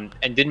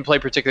 and didn't play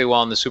particularly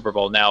well in the Super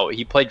Bowl. Now,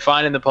 he played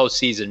fine in the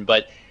postseason,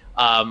 but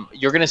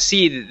you're going to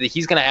see that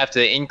he's going to have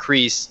to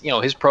increase,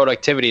 his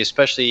productivity,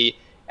 especially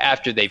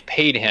after they've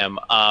paid him.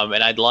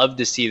 And I'd love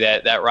to see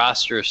that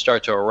roster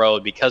start to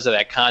erode because of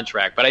that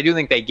contract. But I do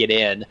think they get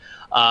in.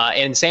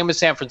 And same with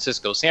San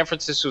Francisco. San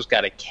Francisco's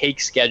got a cake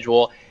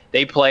schedule.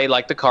 They play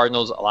like the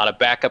Cardinals, a lot of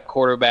backup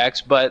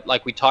quarterbacks. But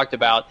like we talked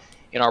about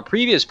in our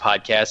previous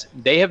podcast,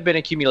 they have been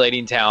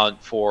accumulating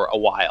talent for a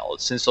while.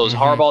 Since those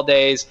Harbaugh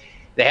days,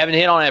 they haven't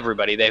hit on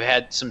everybody. They've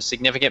had some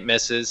significant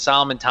misses.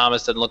 Solomon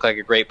Thomas doesn't look like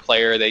a great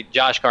player.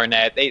 Josh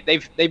Garnett,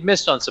 they've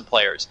missed on some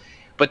players.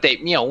 But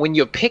when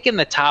you pick in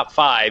the top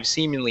 5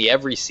 seemingly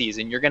every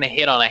season, you're going to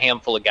hit on a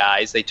handful of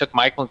guys. They took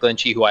Mike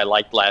McGlinchey, who I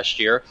liked last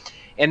year,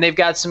 and they've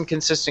got some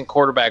consistent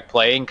quarterback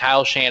play. And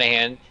Kyle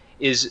Shanahan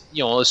is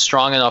a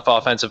strong enough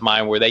offensive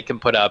mind where they can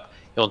put up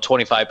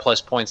 25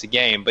 plus points a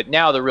game. But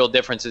now the real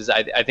difference is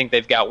I think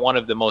they've got one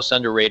of the most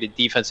underrated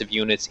defensive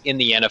units in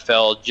the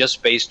NFL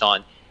just based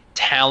on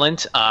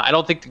talent. I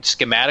don't think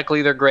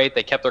schematically they're great.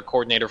 They kept their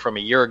coordinator from a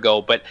year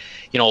ago, but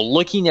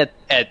looking at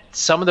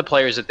some of the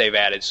players that they've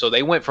added, so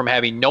they went from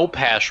having no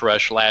pass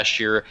rush last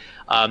year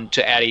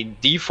to adding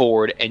D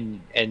Ford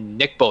and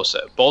Nick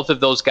Bosa. Both of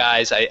those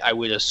guys I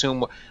would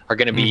assume are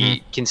going to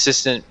be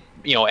consistent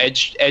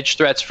edge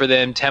threats for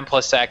them, 10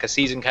 plus sack a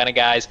season kind of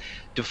guys.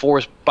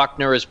 DeForest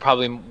Buckner is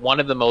probably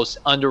one of the most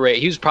underrated.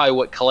 He was probably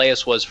what Calais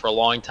was for a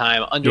long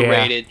time,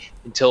 underrated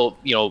until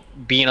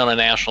being on a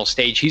national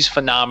stage. He's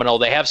phenomenal.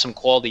 They have some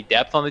quality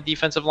depth on the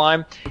defensive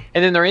line,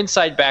 and then their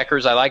inside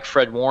backers. I like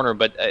Fred Warner,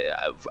 but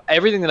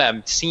everything that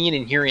I'm seeing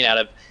and hearing out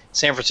of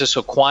San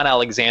Francisco, Quan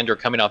Alexander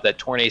coming off that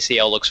torn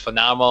ACL looks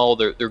phenomenal.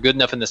 They're good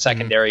enough in the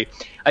secondary.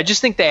 I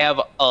just think they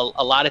have a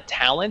lot of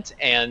talent,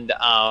 and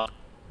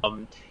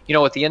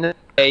at the end of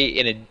the day,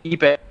 in a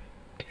deep end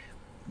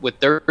with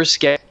their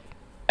schedule,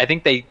 I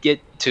think they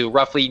get to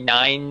roughly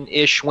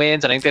 9-ish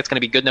wins, and I think that's going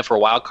to be good enough for a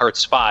wild card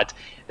spot.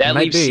 That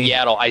leaves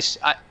Seattle.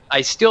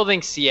 I still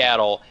think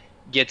Seattle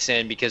gets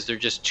in because they're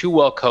just too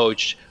well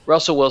coached.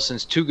 Russell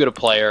Wilson's too good a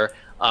player.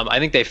 I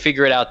think they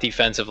figure it out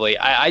defensively.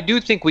 I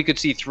do think we could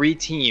see 3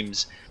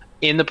 teams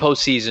in the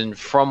postseason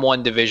from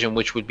one division,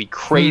 which would be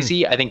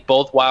crazy. I think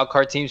both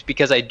wildcard teams,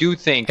 because I do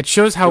think it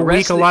shows how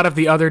weak a lot of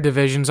the other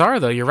divisions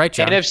are, though. You're right,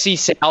 John. NFC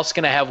South's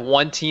going to have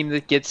one team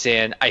that gets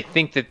in. I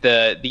think that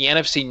the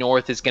NFC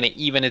North is going to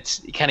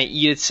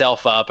eat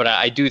itself up, and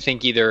I do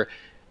think either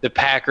the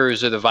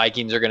Packers or the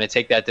Vikings are going to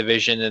take that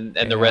division,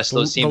 and the rest of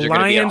those teams are going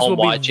to be at home watching.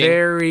 The Lions will be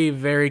very,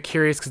 very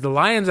curious because the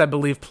Lions, I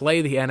believe,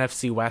 play the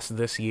NFC West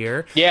this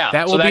year. Yeah,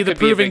 that will be the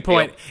proving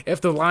point.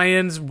 If the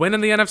Lions win in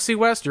the NFC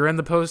West,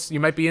 you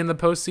might be in the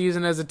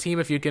postseason as a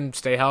team if you can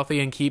stay healthy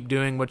and keep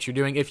doing what you're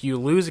doing. If you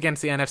lose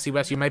against the NFC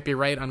West, you might be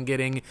right on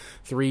getting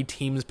 3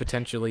 teams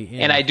potentially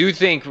in. And I do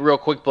think, real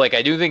quick, Blake,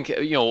 I do think,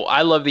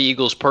 I love the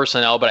Eagles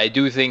personnel, but I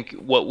do think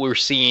what we're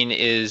seeing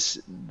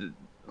is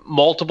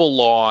multiple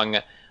long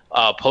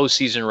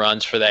postseason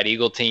runs for that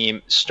Eagle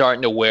team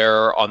starting to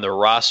wear on the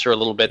roster a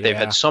little bit. They've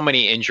had so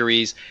many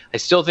injuries. I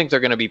still think they're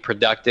going to be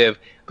productive,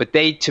 but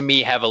they, to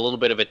me, have a little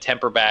bit of a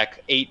temper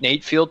back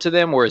 8-8 feel to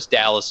them, whereas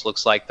Dallas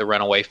looks like the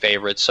runaway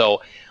favorite.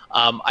 So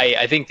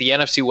I think the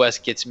NFC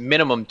West gets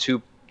minimum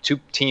two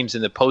teams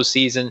in the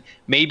postseason,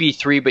 maybe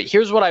 3. But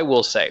here's what I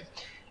will say.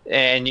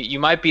 And you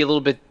might be a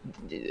little bit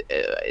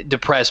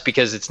depressed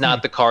because it's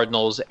not the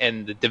Cardinals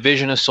and the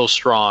division is so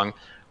strong.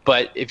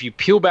 But if you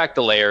peel back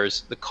the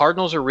layers, the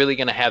Cardinals are really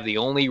going to have the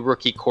only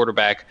rookie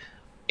quarterback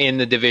in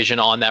the division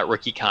on that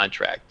rookie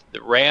contract.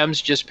 The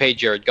Rams just paid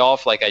Jared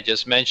Goff, like I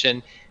just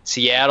mentioned.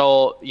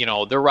 Seattle,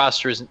 their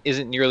roster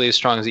isn't nearly as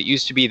strong as it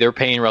used to be. They're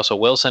paying Russell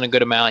Wilson a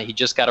good amount. He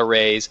just got a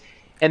raise.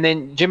 And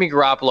then Jimmy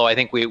Garoppolo, I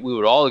think we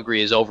would all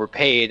agree, is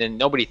overpaid, and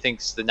nobody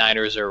thinks the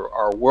Niners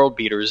are world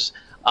beaters.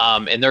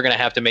 And they're going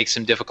to have to make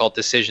some difficult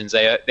decisions.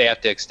 They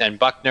have to extend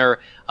Buckner.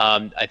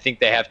 I think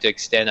they have to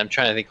extend. I'm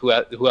trying to think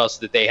who else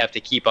that they have to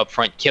keep up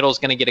front. Kittle's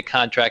going to get a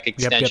contract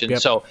extension.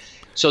 Yep.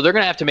 So they're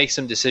going to have to make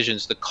some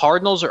decisions. The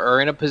Cardinals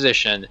are in a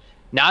position,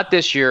 not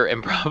this year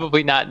and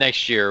probably not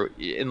next year,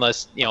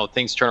 unless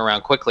things turn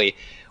around quickly,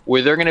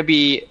 where they're going to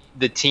be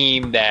the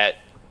team that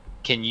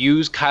can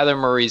use Kyler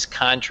Murray's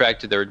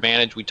contract to their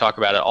advantage. We talk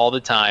about it all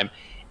the time.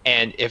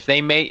 And if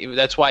they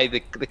that's why the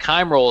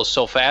Keim role is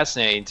so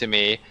fascinating to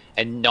me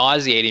and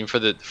nauseating for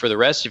the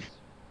rest of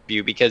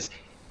you, because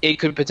it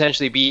could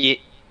potentially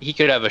be he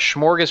could have a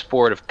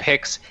smorgasbord of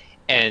picks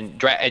and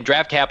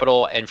draft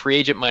capital and free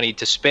agent money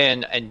to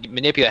spend and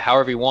manipulate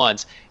however he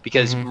wants,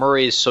 because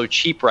Murray is so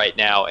cheap right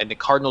now, and the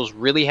Cardinals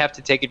really have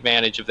to take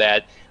advantage of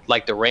that,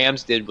 like the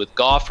Rams did with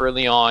Goff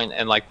early on,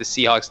 and like the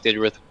Seahawks did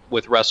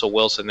with Russell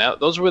Wilson.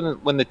 Those were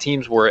when the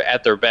teams were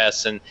at their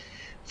best. And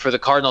for the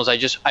Cardinals,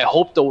 I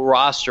hope the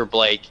roster,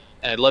 Blake,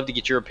 and I'd love to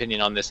get your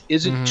opinion on this,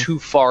 isn't too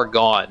far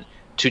gone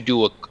to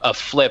do a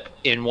flip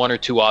in 1 or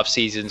 2 off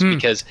seasons,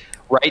 because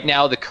right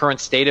now the current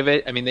state of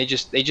it, I mean, they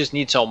just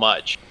need so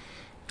much.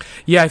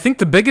 Yeah, I think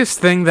the biggest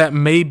thing that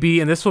may be,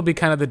 and this will be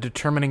kind of the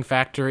determining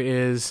factor,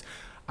 is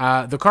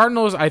the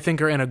Cardinals, I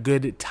think, are in a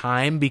good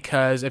time,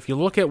 because if you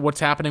look at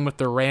what's happening with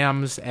the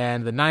Rams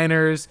and the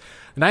Niners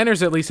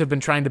at least have been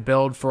trying to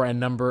build for a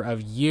number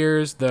of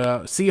years.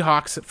 The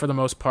Seahawks, for the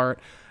most part,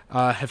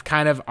 have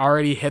kind of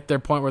already hit their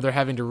point where they're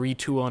having to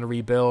retool and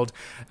rebuild.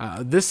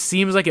 This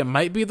seems like it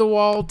might be the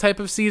wall type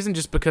of season,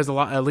 just because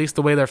at least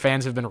the way their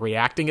fans have been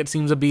reacting, it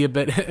seems to be a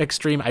bit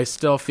extreme. I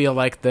still feel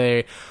like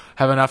they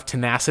have enough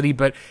tenacity,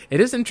 but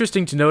it is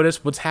interesting to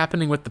notice what's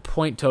happening with the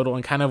point total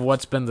and kind of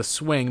what's been the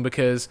swing,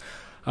 because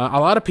a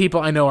lot of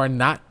people I know are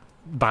not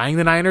buying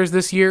the Niners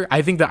this year.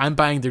 I think that I'm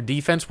buying their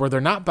defense. Where they're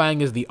not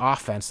buying is the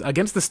offense.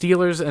 Against the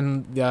Steelers,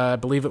 and I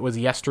believe it was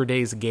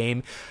yesterday's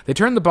game, they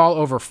turned the ball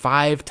over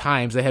 5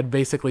 times. They had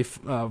basically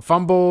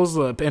fumbles,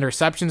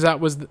 interceptions. That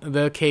was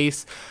the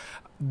case.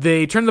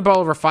 They turned the ball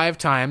over 5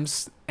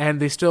 times, and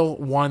they still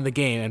won the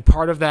game. And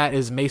part of that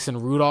is Mason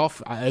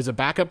Rudolph, as a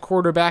backup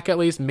quarterback at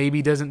least,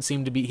 maybe doesn't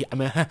seem to be... I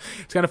mean,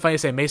 it's kind of funny to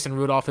say Mason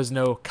Rudolph is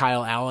no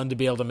Kyle Allen to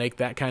be able to make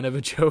that kind of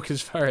a joke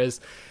as far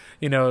as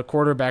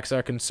quarterbacks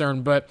are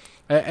concerned. But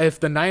if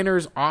the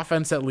Niners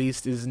offense at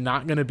least is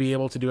not going to be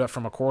able to do it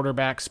from a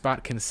quarterback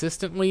spot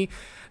consistently,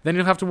 then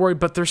you'll have to worry.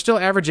 But they're still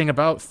averaging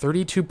about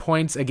 32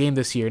 points a game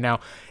this year.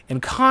 Now,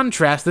 in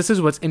contrast, this is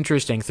what's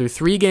interesting. Through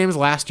 3 games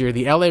last year,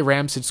 the LA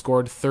Rams had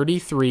scored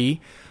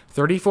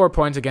 34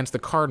 points against the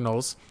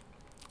Cardinals,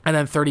 and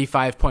then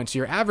 35 points. So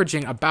you're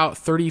averaging about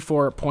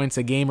 34 points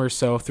a game or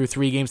so through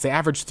 3 games. They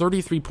averaged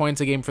 33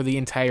 points a game for the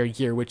entire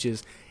year, which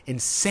is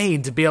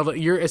insane to be able to...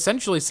 You're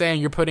essentially saying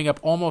you're putting up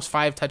almost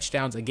 5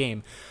 touchdowns a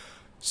game.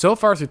 So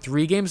far through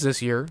 3 games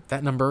this year,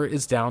 that number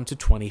is down to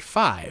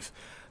 25.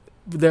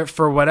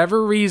 For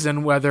whatever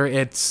reason, whether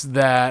it's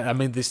that... I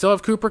mean, they still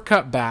have Cooper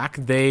Kupp back.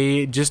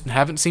 They just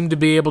haven't seemed to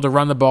be able to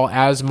run the ball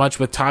as much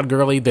with Todd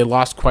Gurley. They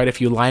lost quite a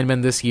few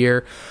linemen this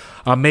year.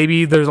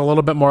 Maybe there's a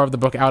little bit more of the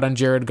book out on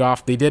Jared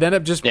Goff. They did end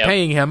up just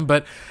paying him,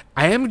 but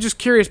I am just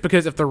curious,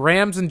 because if the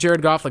Rams and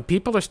Jared Goff, like,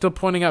 people are still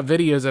pointing out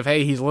videos of,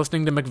 hey, he's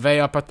listening to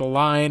McVay up at the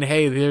line.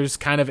 Hey, there's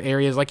kind of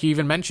areas, like you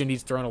even mentioned,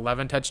 he's thrown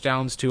 11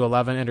 touchdowns to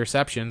 11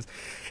 interceptions.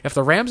 If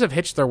the Rams have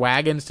hitched their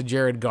wagons to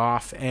Jared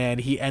Goff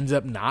and he ends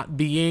up not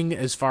being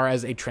as far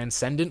as a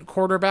transcendent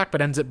quarterback,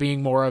 but ends up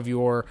being more of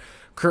your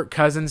Kirk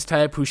Cousins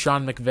type who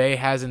Sean McVay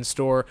has in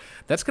store,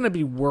 that's going to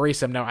be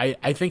worrisome. Now,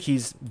 I think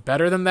he's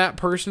better than that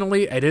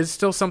personally. It is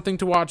still something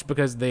to watch,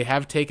 because they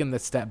have taken the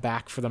step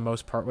back for the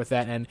most part with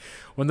that. And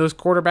when those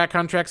quarterback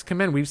contracts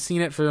come in, we've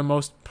seen it for the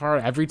most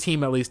part. Every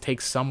team at least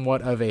takes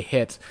somewhat of a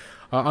hit.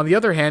 On the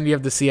other hand, you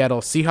have the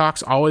Seattle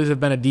Seahawks. Always have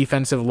been a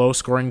defensive,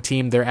 low-scoring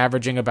team. They're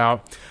averaging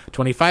about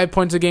 25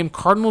 points a game.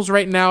 Cardinals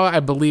right now,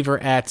 I believe, are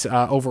at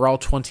overall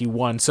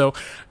 21. So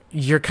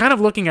you're kind of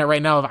looking at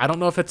right now, I don't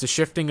know if it's a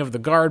shifting of the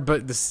guard,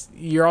 but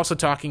you're also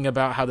talking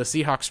about how the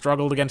Seahawks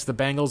struggled against the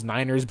Bengals.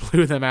 Niners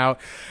blew them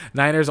out.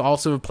 Niners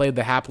also have played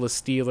the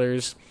hapless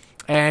Steelers.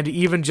 And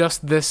even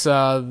just this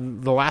the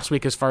last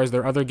week, as far as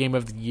their other game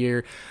of the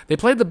year, they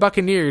played the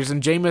Buccaneers,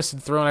 and Jameis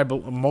had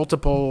thrown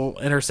multiple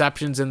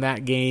interceptions in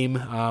that game.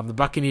 The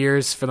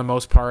Buccaneers, for the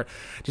most part,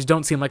 just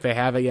don't seem like they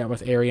have it yet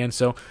with Arians.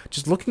 So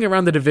just looking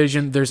around the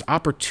division, there's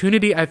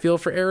opportunity, I feel,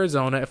 for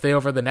Arizona if they,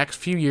 over the next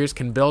few years,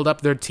 can build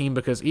up their team,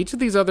 because each of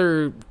these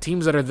other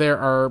teams that are there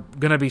are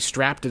going to be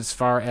strapped as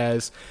far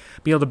as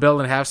be able to build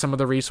and have some of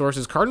the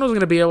resources. Cardinals are going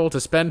to be able to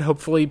spend.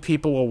 Hopefully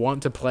people will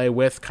want to play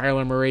with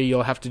Kyler Murray.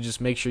 You'll have to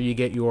just make sure you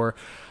get your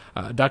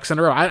ducks in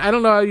a row. I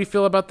don't know how you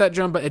feel about that,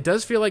 John, but it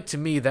does feel like to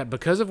me that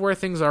because of where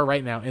things are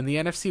right now in the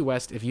NFC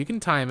West, if you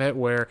can time it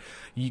where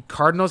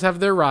Cardinals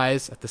have their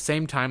rise at the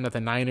same time that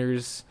the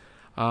Niners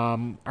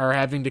are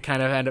having to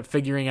kind of end up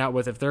figuring out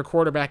with, if their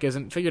quarterback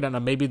isn't figured out, now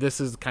maybe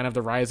this is kind of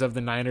the rise of the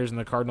Niners and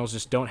the Cardinals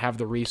just don't have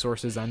the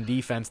resources on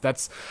defense.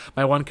 That's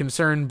my one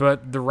concern,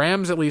 but the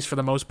Rams, at least for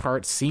the most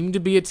part, seem to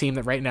be a team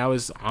that right now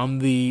is on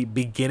the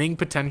beginning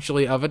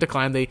potentially of a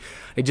decline. They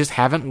just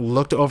haven't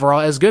looked overall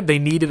as good. They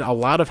needed a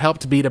lot of help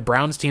to beat a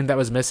Browns team that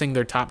was missing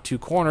their top two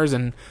corners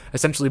and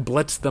essentially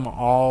blitzed them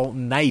all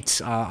night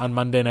on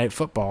Monday Night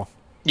Football.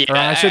 Yeah, or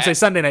I should say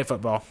Sunday Night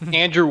Football.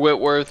 Andrew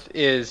Whitworth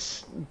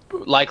is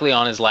likely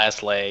on his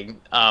last leg.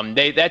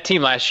 That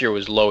team last year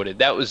was loaded.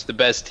 That was the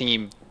best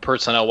team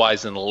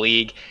personnel-wise in the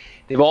league.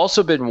 They've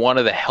also been one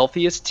of the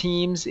healthiest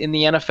teams in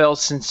the NFL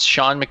since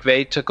Sean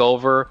McVay took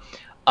over.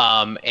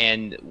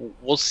 And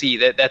we'll see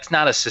that's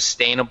not a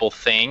sustainable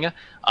thing.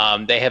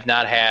 They have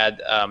not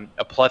had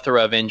a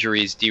plethora of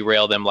injuries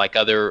derail them like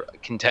other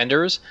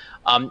contenders.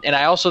 And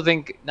I also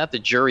think not the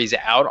jury's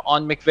out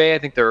on McVay. I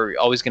think they're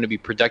always going to be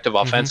productive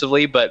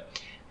offensively,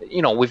 but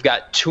we've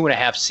got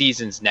 2.5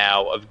 seasons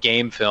now of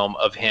game film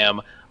of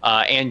him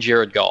and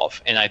Jared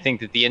Goff. And I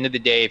think that at the end of the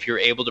day, if you're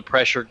able to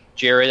pressure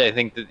Jared, I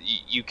think that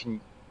you can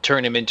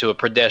turn him into a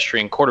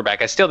pedestrian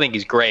quarterback. I still think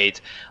he's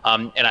great.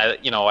 And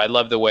I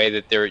love the way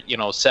that they're,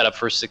 set up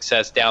for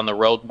success down the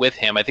road with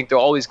him. I think they're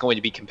always going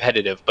to be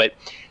competitive, but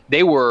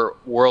they were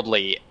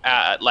worldly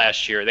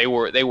last year. They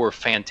were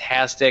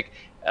fantastic.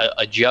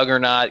 A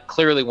juggernaut,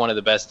 clearly one of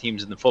the best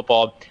teams in the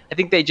football. I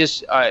think they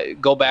just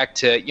go back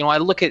to, I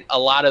look at a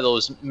lot of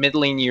those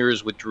middling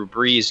years with Drew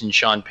Brees and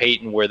Sean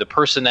Payton where the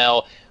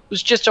personnel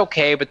was just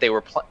okay, but they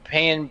were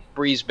paying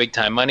Brees big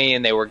time money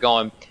and they were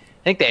going,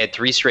 I think they had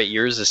 3 straight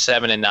years of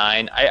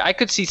 7-9. I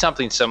could see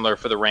something similar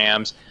for the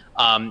Rams.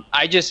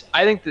 I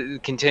think that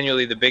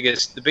continually the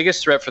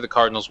biggest threat for the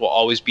Cardinals will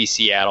always be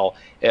Seattle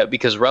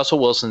because Russell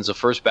Wilson's a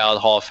first ballot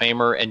Hall of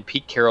Famer and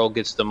Pete Carroll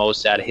gets the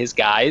most out of his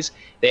guys.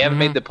 They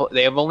haven't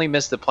they have only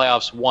missed the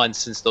playoffs once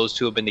since those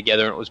two have been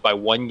together, and it was by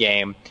 1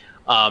 game.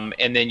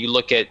 And then you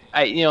look at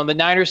the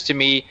Niners to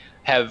me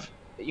have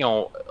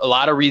a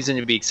lot of reason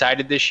to be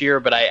excited this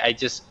year, but I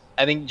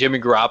think Jimmy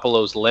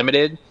Garoppolo's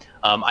limited.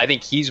 I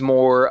think he's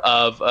more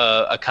of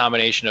a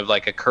combination of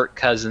like a Kirk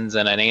Cousins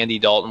and an Andy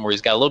Dalton where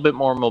he's got a little bit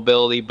more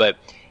mobility, but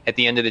at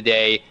the end of the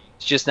day,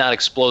 it's just not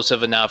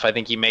explosive enough. I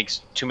think he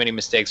makes too many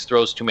mistakes,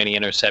 throws too many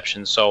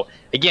interceptions. So,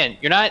 again,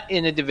 you're not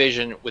in a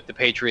division with the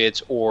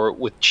Patriots or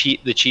with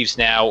the Chiefs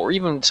now or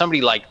even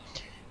somebody like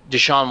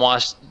Deshaun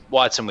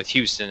Watson with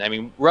Houston. I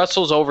mean,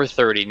 Russell's over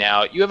 30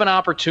 now. You have an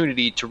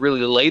opportunity to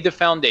really lay the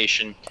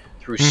foundation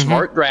through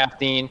smart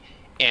drafting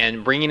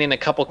and bringing in a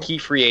couple key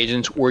free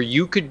agents where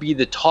you could be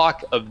the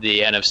talk of the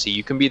NFC.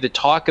 You can be the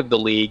talk of the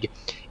league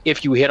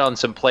if you hit on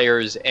some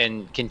players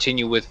and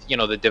continue with,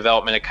 the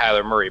development of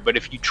Kyler Murray. But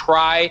if you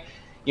try,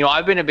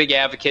 I've been a big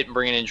advocate in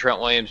bringing in Trent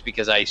Williams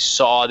because I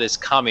saw this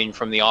coming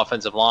from the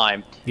offensive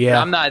line.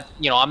 Yeah. And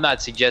I'm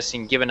not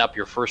suggesting giving up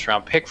your first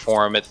round pick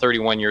for him at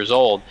 31 years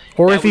old.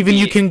 Or if even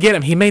you can get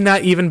him, he may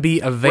not even be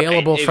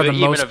available for the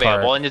most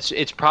part. And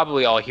it's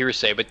probably all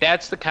hearsay, but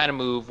that's the kind of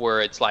move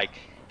where it's like,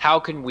 how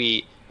can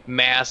we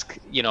mask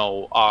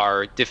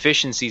our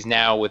deficiencies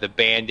now with a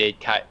band-aid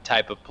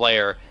type of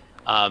player?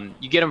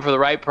 You get him for the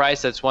right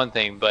price, that's one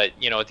thing, but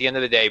at the end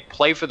of the day,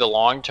 play for the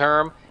long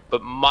term.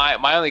 But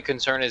my only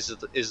concern is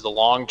the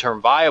long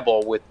term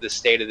viable with the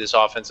state of this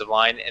offensive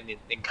line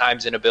and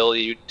Keim's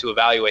inability to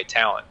evaluate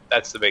talent.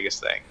 That's the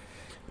biggest thing.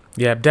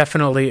 Yeah,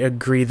 definitely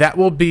agree. That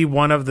will be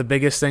one of the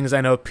biggest things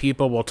I know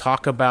people will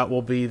talk about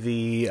will be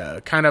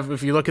the kind of,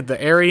 if you look at the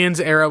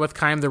Arians era with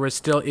Keim, there was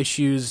still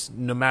issues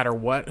no matter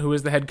who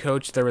was the head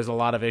coach. There was a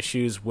lot of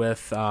issues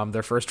with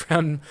their first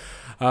round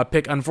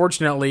pick.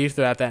 Unfortunately,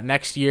 throughout that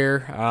next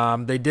year,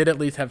 they did at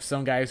least have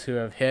some guys who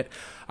have hit.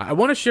 I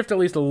want to shift at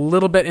least a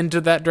little bit into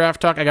that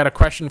draft talk. I got a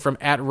question from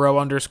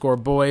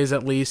 @row_boys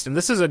at least, and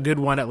this is a good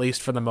one at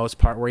least for the most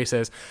part, where he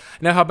says,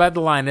 I know how bad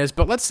the line is,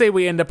 but let's say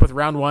we end up with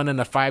round 1 and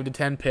a 5 to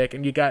 10 pick,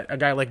 and you got a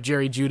guy like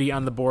Jerry Jeudy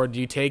on the board. Do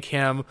you take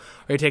him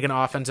or you take an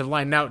offensive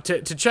line? Now,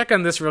 to check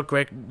on this real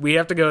quick, we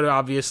have to go to,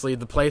 obviously,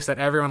 the place that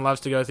everyone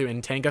loves to go through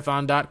in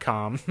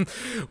tankathon.com,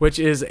 which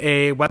is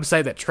a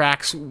website that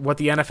tracks what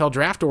the NFL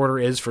draft order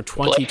is for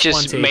 2020.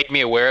 Just make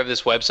me aware of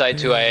this website,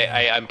 too.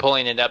 I'm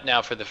pulling it up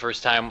now for the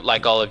first time,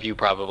 like all all of you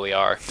probably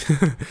are.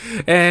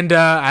 And,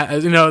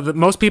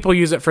 most people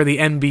use it for the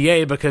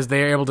NBA because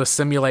they're able to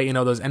simulate,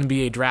 those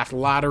NBA draft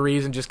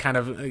lotteries and just kind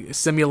of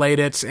simulate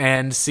it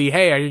and see,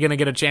 hey, are you going to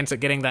get a chance at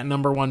getting that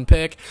number one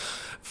pick?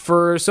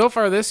 For so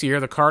far this year,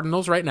 the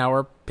Cardinals right now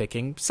are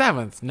picking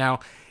 7th. Now,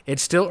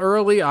 it's still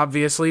early,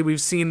 obviously.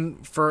 We've seen,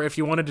 if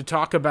you wanted to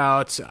talk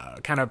about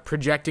kind of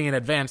projecting in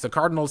advance, the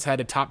Cardinals had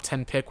a top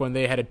 10 pick when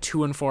they had a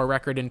 2-4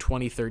 record in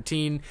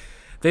 2013.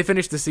 They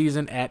finished the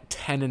season at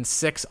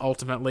 10-6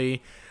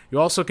 ultimately. You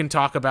also can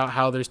talk about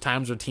how there's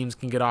times where teams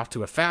can get off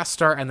to a fast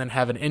start and then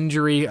have an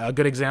injury. A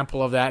good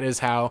example of that is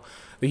how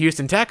the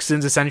Houston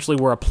Texans essentially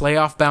were a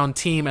playoff-bound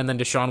team, and then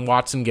Deshaun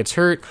Watson gets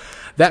hurt.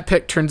 That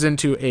pick turns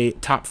into a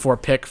top 4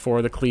 pick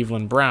for the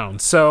Cleveland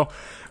Browns. So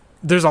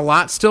there's a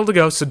lot still to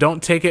go, so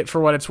don't take it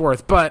for what it's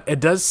worth. But it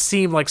does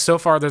seem like so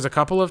far there's a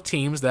couple of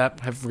teams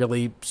that have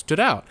really stood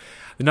out.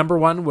 The number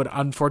one would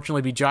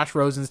unfortunately be Josh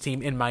Rosen's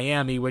team in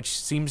Miami, which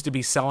seems to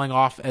be selling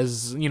off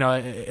as,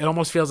 it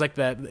almost feels like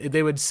that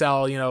they would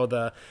sell,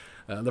 the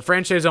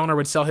franchise owner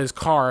would sell his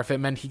car if it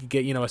meant he could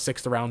get, a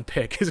 6th round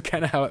pick is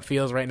kind of how it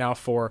feels right now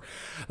for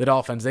the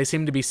Dolphins. They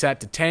seem to be set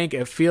to tank.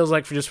 It feels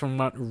like from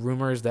what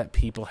rumors that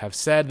people have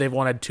said, they've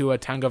wanted Tua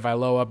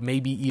Tagovailoa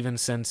maybe even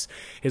since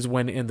his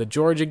win in the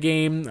Georgia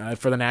game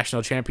for the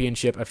national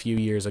championship a few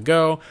years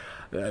ago.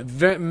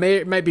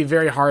 It might be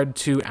very hard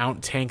to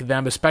out-tank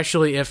them,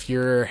 especially if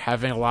you're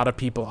having a lot of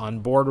people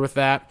on board with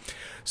that.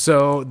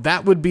 So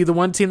that would be the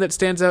one team that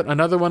stands out.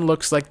 Another one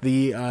looks like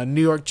the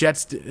New York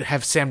Jets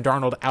have Sam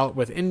Darnold out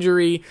with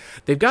injury.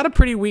 They've got a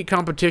pretty weak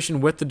competition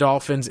with the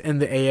Dolphins in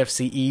the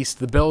AFC East.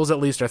 The Bills at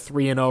least are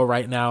 3-0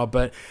 right now,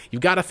 but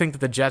you've got to think that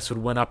the Jets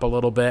would win up a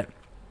little bit.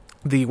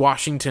 The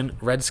Washington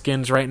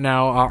Redskins right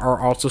now are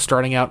also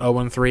starting out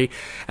 0-3.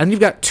 And you've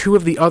got two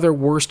of the other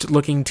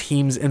worst-looking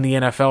teams in the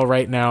NFL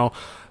right now.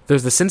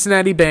 There's the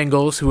Cincinnati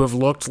Bengals, who have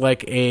looked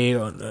like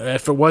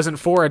if it wasn't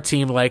for a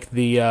team like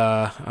the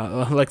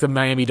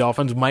Miami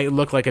Dolphins, might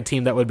look like a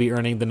team that would be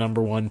earning the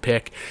number one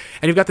pick.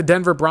 And you've got the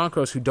Denver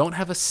Broncos, who don't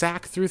have a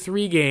sack through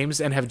 3 games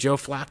and have Joe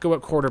Flacco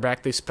at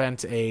quarterback. They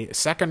spent a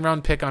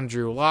 2nd-round pick on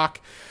Drew Lock.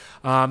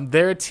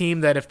 They're a team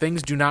that if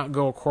things do not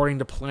go according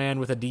to plan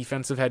with a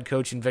defensive head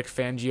coach in Vic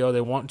Fangio, they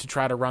want to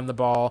try to run the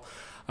ball.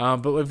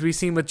 But what we've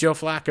seen with Joe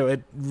Flacco,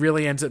 it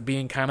really ends up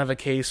being kind of a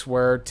case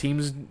where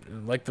teams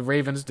like the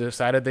Ravens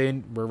decided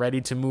they were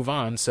ready to move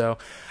on. So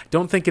I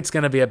don't think it's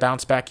going to be a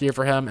bounce-back year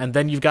for him. And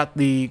then you've got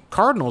the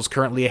Cardinals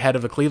currently ahead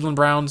of the Cleveland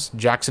Browns,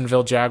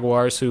 Jacksonville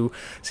Jaguars, who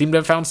seem to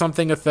have found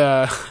something with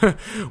Minshew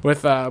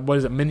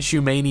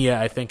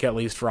Mania, I think, at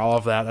least, for all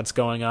of that's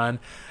going on.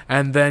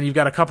 And then you've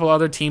got a couple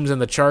other teams in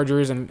the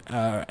Chargers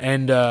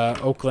and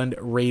Oakland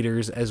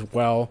Raiders as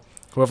well,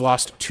 who have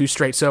lost 2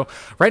 straight. So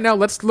right now,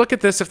 let's look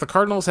at this. If the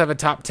Cardinals have a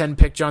top 10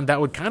 pick, John,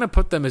 that would kind of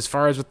put them, as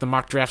far as with the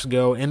mock drafts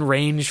go, in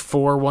range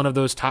for one of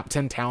those top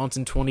 10 talents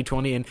in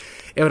 2020. And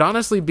it would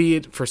honestly be,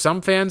 for some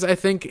fans, I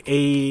think,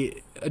 a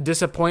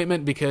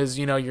disappointment because,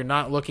 you're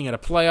not looking at a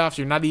playoffs.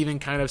 You're not even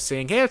kind of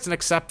saying, hey, it's an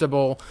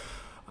acceptable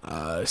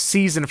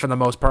season for the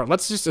most part.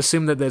 Let's just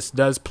assume that this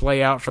does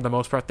play out for the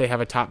most part. They have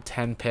a top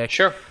 10 pick.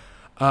 Sure.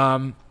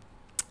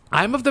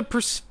 I'm of the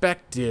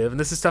perspective, and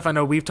this is stuff I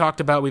know we've talked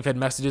about, we've had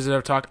messages that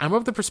have talked, I'm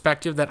of the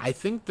perspective that I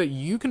think that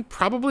you can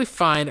probably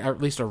find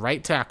at least a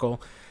right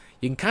tackle.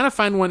 You can kind of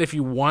find one if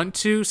you want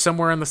to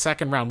somewhere in the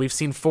 2nd round. We've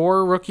seen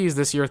 4 rookies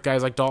this year with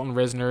guys like Dalton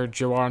Risner,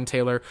 Jawan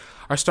Taylor,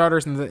 are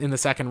starters in the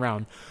 2nd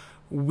round.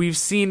 We've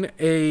seen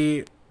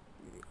the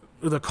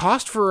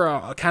cost for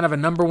a kind of a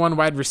number 1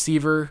 wide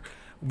receiver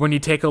when you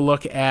take a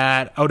look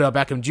at Odell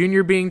Beckham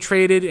Jr. being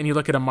traded, and you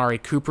look at Amari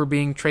Cooper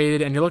being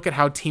traded, and you look at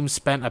how teams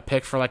spent a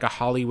pick for like a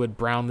Hollywood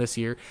Brown this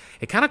year,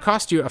 it kind of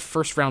cost you a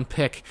 1st-round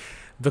pick.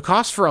 The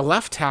cost for a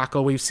left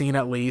tackle, we've seen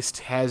at least,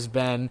 has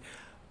been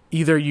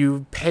either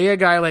you pay a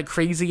guy like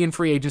crazy in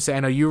free agency. I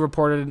know you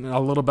reported a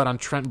little bit on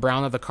Trent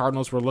Brown that the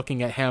Cardinals were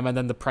looking at him, and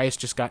then the price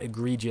just got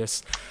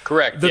egregious.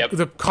 Correct,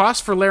 The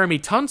cost for Laramie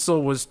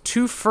Tunsil was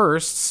 2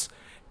 firsts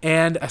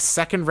and a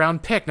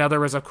 2nd-round pick. Now, there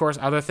was, of course,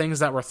 other things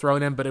that were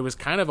thrown in, but it was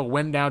kind of a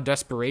win-now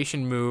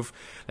desperation move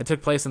that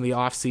took place in the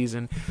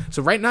offseason.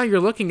 So right now you're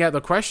looking at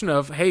the question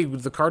of, hey,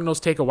 would the Cardinals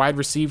take a wide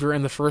receiver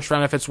in the 1st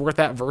round if it's worth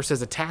that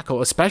versus a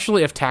tackle,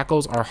 especially if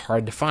tackles are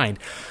hard to find.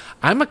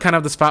 I'm at kind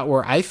of the spot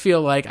where I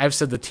feel like I've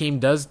said the team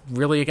does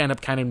really end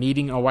up kind of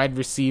needing a wide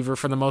receiver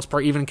for the most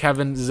part. Even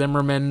Kevin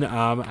Zimmerman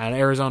on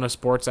Arizona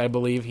Sports, I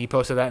believe, he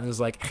posted that and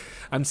was like,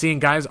 I'm seeing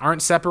guys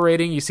aren't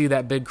separating. You see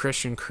that big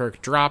Christian Kirk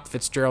drop.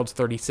 Fitzgerald's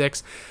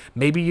 36.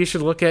 Maybe you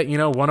should look at,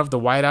 one of the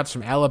wideouts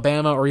from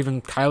Alabama or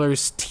even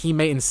Kyler's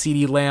teammate in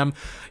CeeDee Lamb.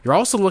 You're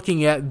also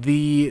looking at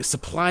the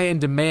supply and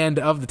demand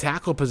of the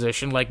tackle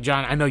position. Like,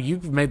 John, I know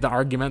you've made the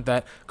argument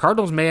that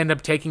Cardinals may end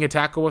up taking a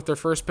tackle with their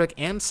 1st pick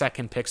and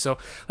 2nd pick. So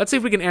let's see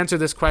if we can answer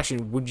this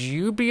question. Would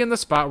you be in the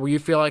spot where you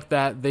feel like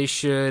that they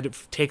should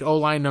take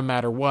O-line no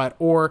matter what?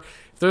 Or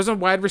there's a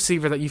wide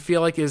receiver that you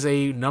feel like is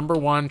a number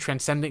one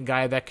transcendent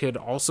guy that could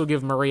also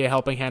give Murray a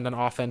helping hand on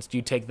offense, do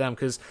you take them?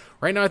 Because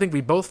right now I think we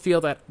both feel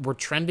that we're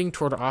trending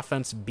toward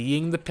offense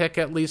being the pick,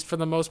 at least for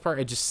the most part.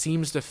 It just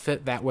seems to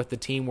fit that with the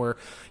team where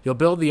you'll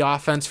build the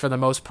offense for the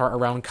most part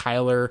around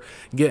Kyler,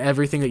 get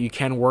everything that you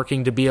can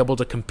working to be able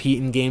to compete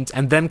in games,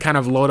 and then kind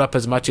of load up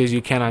as much as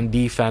you can on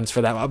defense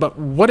for that. But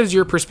what is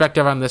your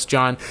perspective on this,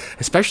 John,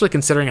 especially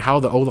considering how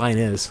the O-line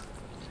is?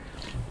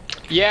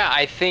 Yeah,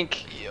 I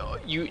think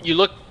you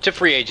look to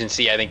free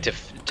agency, I think,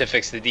 to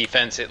fix the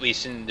defense, at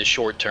least in the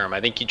short term.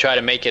 I think you try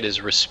to make it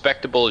as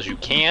respectable as you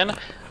can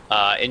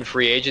in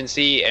free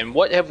agency. And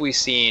what have we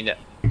seen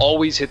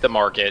always hit the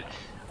market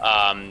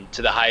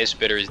to the highest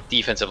bidders?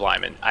 Defensive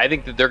linemen. I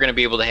think that they're going to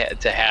be able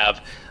to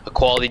have a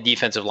quality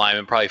defensive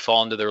lineman probably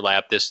fall into their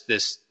lap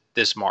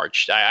this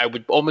March. I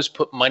would almost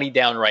put money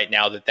down right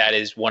now that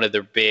is one of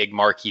their big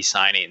marquee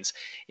signings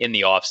in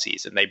the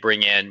offseason. They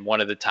bring in one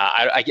of the top,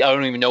 I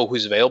don't even know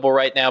who's available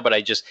right now, but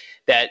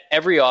that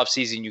every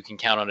offseason you can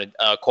count on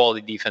a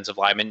quality defensive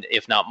lineman,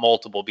 if not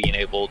multiple, being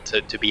able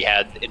to be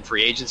had in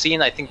free agency.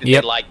 And I think that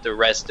they like the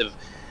rest of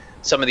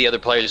some of the other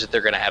players that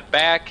they're going to have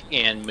back,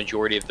 and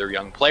majority of their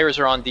young players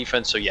are on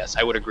defense. So yes,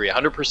 I would agree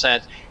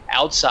 100%.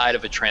 Outside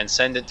of a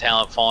transcendent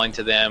talent falling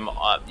to them,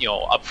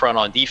 up front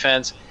on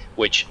defense,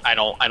 which I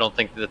don't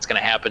think that's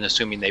going to happen,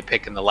 assuming they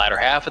pick in the latter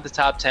half of the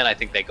top 10. I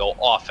think they go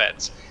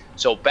offense.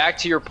 So back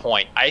to your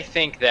point, I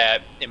think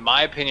that, in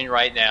my opinion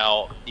right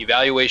now, the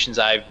evaluations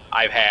I've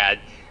had,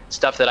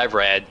 stuff that I've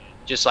read,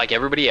 just like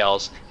everybody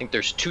else, I think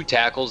there's two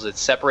tackles that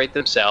separate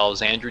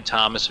themselves, Andrew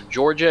Thomas of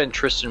Georgia and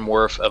Tristan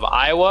Wirf of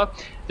Iowa.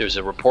 There's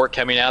a report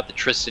coming out that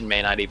Tristan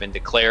may not even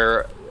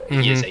declare.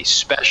 He is a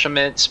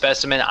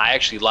specimen. I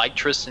actually like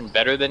Tristan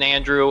better than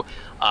Andrew.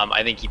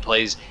 I think he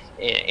plays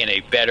in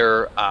a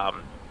better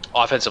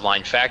offensive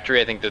line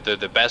factory. I think that they're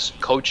the best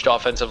coached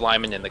offensive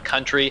linemen in the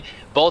country.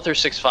 Both are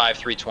 6'5",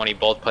 320,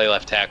 both play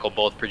left tackle,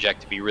 both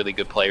project to be really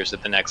good players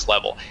at the next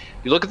level.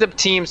 You look at the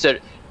teams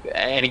that,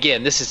 and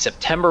again, this is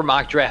September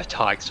mock draft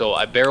talk, so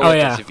I bear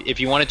with this. If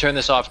you want to turn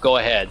this off, go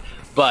ahead.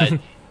 But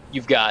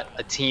you've got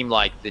a team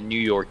like the New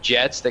York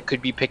Jets that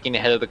could be picking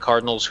ahead of the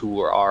Cardinals,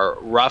 who are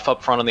rough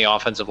up front on the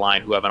offensive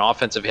line, who have an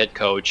offensive head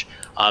coach.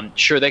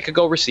 Sure, they could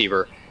go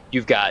receiver.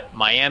 You've got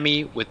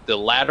Miami with the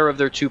latter of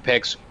their two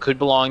picks, could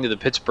belong to the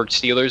Pittsburgh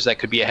Steelers, that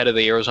could be ahead of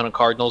the Arizona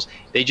Cardinals.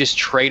 They just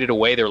traded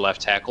away their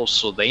left tackle,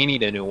 so they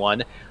need a new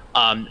one.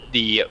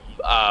 The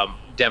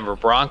Denver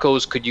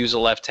Broncos could use a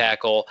left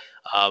tackle.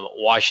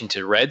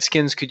 Washington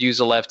Redskins could use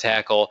a left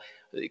tackle.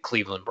 The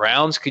Cleveland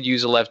Browns could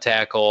use a left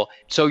tackle.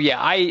 So,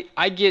 yeah,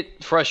 I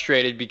get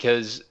frustrated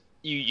because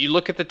you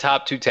look at the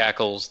top two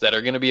tackles that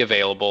are going to be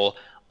available.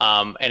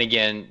 And,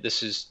 again,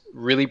 this is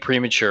really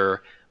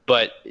premature.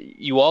 But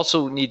you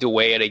also need to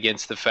weigh it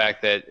against the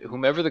fact that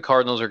whomever the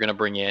Cardinals are going to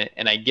bring in,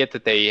 and I get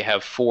that they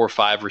have 4 or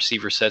 5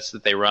 receiver sets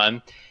that they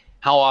run,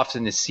 how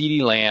often is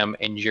CeeDee Lamb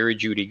and Jerry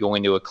Jeudy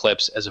going to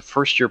eclipse as a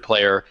first-year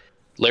player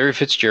Larry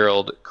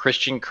Fitzgerald,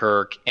 Christian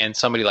Kirk, and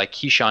somebody like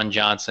Keyshawn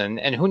Johnson?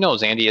 And who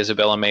knows, Andy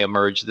Isabella may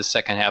emerge the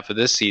second half of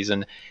this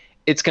season.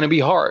 It's going to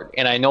be hard.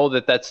 And I know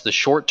that that's the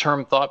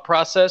short-term thought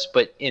process,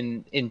 but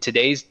in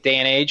today's day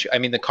and age, I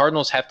mean, the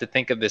Cardinals have to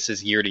think of this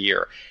as year to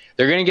year.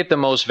 They're going to get the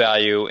most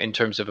value in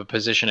terms of a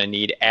position of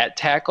need at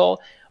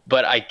tackle,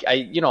 but I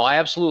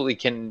absolutely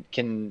can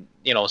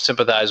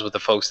sympathize with the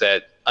folks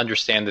that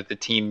understand that the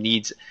team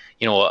needs,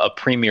 a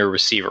premier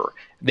receiver.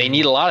 They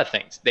need a lot of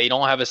things. They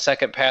don't have a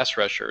second pass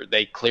rusher.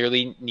 They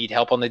clearly need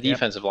help on the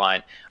defensive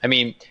line. I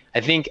mean,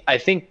 I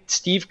think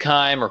Steve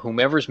Keim or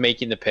whomever's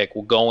making the pick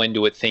will go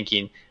into it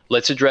thinking,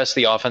 let's address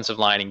the offensive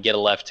line and get a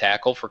left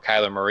tackle for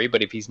Kyler Murray.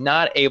 But if he's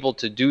not able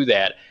to do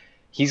that,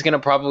 he's going to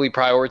probably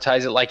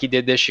prioritize it like he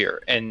did this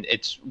year. And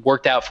it's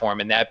worked out for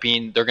him. And that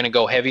being, they're going to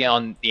go heavy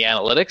on the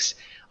analytics.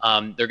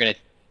 They're going to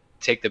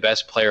take the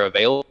best player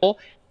available.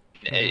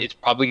 It's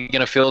probably going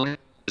to feel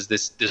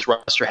this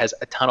roster has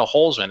a ton of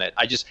holes in it.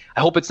 I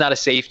hope it's not a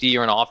safety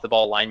or an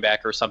off-the-ball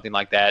linebacker or something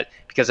like that,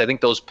 because I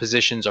think those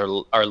positions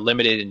are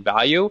limited in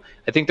value.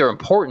 I think they're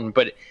important,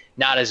 but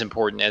not as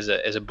important as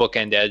a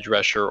bookend edge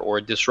rusher or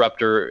a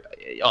disruptor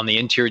on the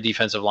interior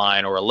defensive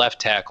line or a left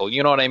tackle.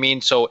 You know what I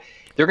mean? So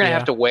they're going to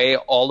have to weigh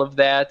all of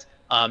that.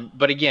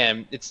 But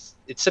again, it's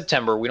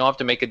September. We don't have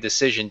to make a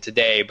decision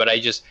today. But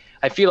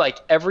I feel like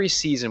every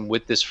season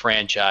with this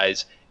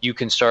franchise, you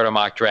can start a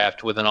mock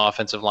draft with an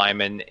offensive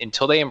lineman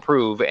until they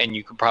improve, and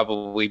you could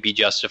probably be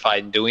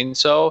justified in doing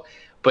so.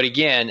 But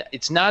again,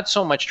 it's not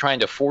so much trying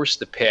to force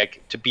the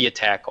pick to be a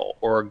tackle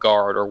or a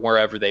guard or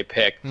wherever they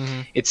pick.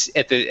 Mm-hmm. It's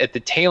at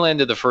the tail end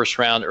of the first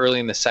round,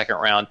 early in the second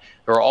round,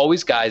 there are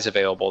always guys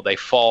available. They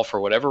fall for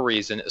whatever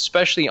reason,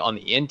 especially on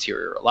the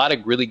interior. A lot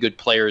of really good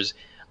players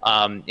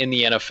in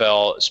the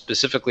NFL,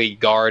 specifically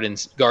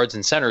guards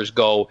and centers,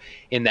 go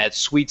in that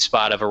sweet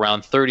spot of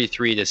around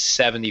 33 to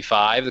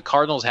 75. The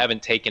Cardinals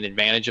haven't taken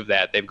advantage of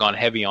that. They've gone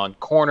heavy on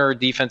corner,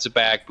 defensive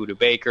back, Budda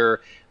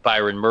Baker,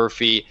 Byron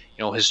Murphy,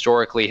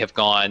 historically have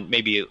gone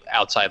maybe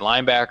outside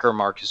linebacker,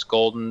 Marcus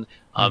Golden,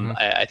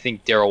 I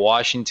think Darrell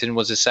Washington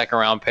was a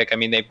second-round pick. I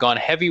mean, they've gone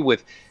heavy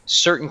with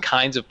certain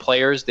kinds of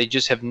players. They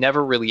just have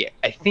never really,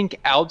 I think,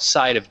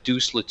 outside of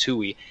Deuce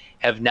Latui,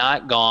 have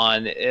not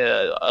gone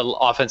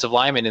offensive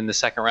lineman in the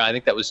second round. I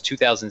think that was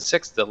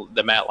 2006,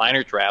 the Matt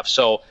Leinart draft.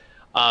 So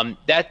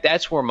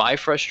that's where my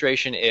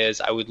frustration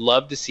is. I would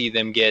love to see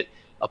them get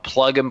a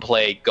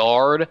plug-and-play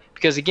guard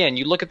because, again,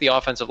 you look at the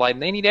offensive line,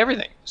 they need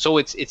everything. So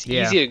it's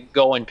easy to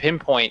go and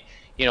pinpoint,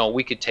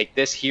 we could take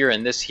this here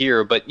and this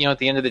here. But, at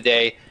the end of the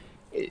day,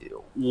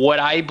 what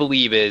I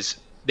believe is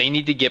they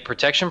need to get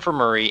protection for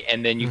Murray,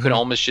 and then you can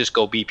almost just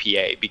go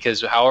BPA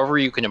because however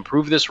you can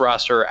improve this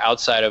roster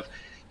outside of,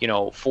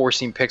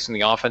 forcing picks in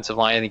the offensive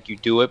line, I think you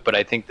do it. But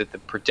I think that the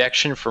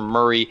protection for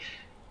Murray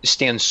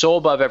stands so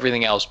above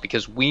everything else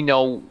because we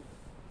know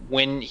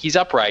when he's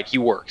upright, he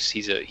works.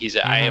 He's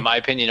in my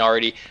opinion,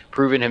 already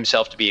proven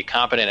himself to be a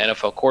competent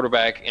NFL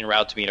quarterback en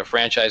route to being a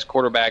franchise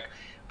quarterback,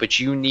 but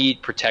you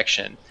need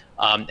protection.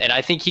 And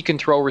I think he can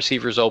throw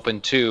receivers open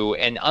too.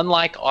 And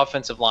unlike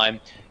offensive line,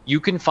 you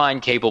can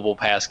find capable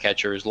pass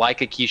catchers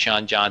like a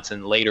Keyshawn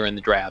Johnson later in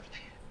the draft.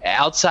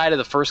 Outside of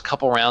the first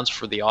couple rounds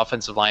for the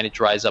offensive line, it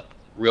dries up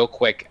real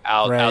quick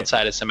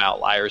outside of some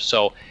outliers.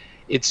 So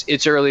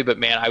it's early, but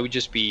man, I would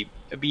just be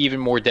even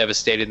more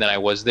devastated than I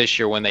was this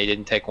year when they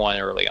didn't take one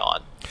early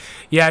on.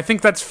 Yeah, I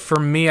think that's for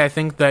me. I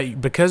think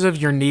that because of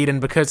your need and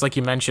because, like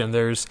you mentioned,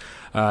 there's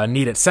a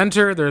need at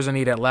center, there's a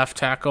need at left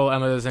tackle,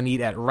 and there's a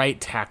need at right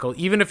tackle.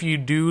 Even if you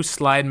do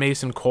slide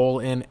Mason Cole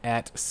in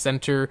at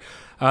center,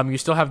 you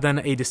still have then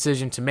a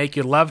decision to make.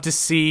 You'd love to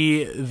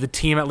see the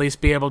team at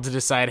least be able to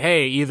decide,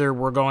 hey, either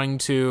we're going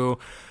to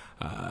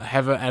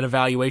have an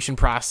evaluation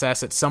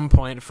process at some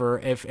point for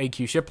if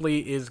AQ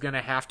Shipley is going to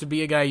have to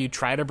be a guy you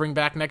try to bring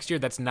back next year.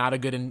 That's not a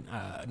good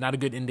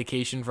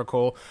indication for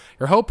Cole.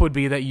 Your hope would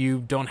be that you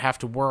don't have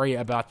to worry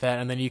about that,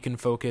 and then you can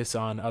focus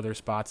on other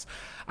spots.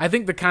 I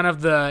think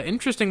the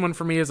interesting one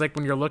for me is like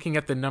when you're looking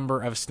at the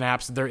number of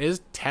snaps, there is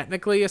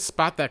technically a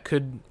spot that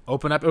could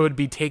open up. It would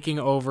be taking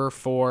over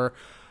for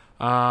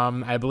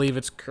I believe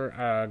it's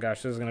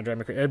this is going to drive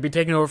me crazy. It'd be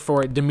taking over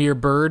for Damiere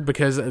Byrd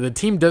because the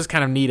team does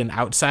kind of need an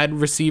outside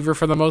receiver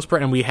for the most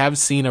part, and we have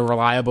seen a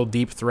reliable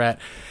deep threat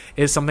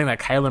is something that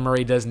Kyler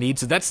Murray does need.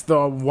 So that's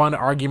the one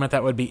argument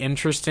that would be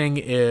interesting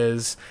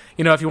is,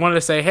 if you wanted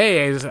to say,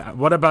 hey,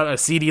 what about a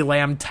CeeDee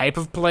Lamb type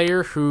of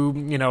player who,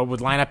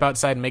 would line up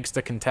outside, makes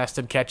the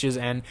contested catches,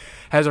 and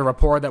has a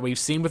rapport that we've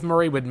seen with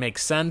Murray would make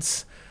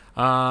sense.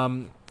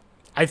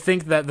 I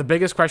think that the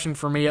biggest question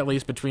for me, at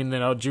least between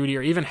Judy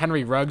or even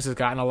Henry Ruggs, has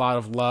gotten a lot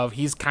of love.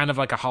 He's kind of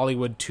like a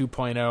Hollywood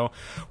 2.0.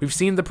 We've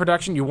seen the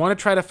production. You want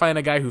to try to find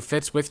a guy who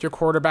fits with your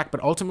quarterback,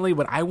 but ultimately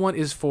what I want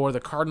is for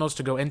the Cardinals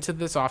to go into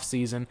this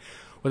offseason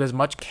with as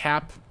much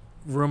cap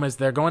room as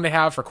they're going to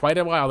have for quite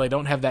a while. They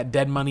don't have that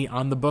dead money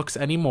on the books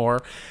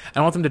anymore. I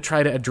want them to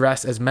try to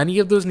address as many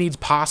of those needs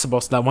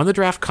possible so that when the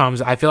draft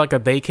comes, I feel like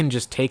that they can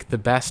just take the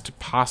best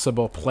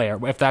possible player.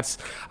 If that's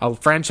a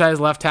franchise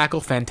left tackle,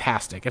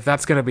 fantastic. If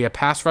that's going to be a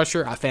pass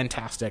rusher,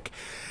 fantastic.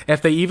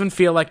 If they even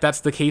feel like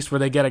that's the case where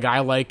they get a guy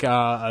like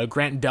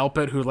Grant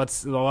Delpit, who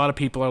a lot of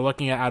people are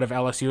looking at out of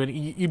LSU, and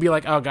you'd be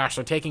like, oh gosh,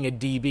 they're taking a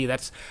DB.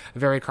 That's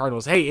very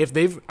Cardinals. Hey, if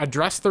they've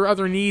addressed their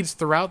other needs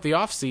throughout the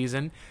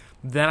offseason,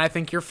 then I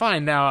think you're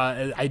fine. Now,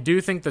 I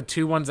do think the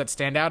two ones that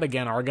stand out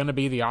again are going to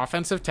be the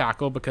offensive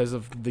tackle because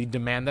of the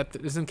demand that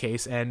is in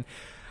case, and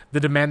the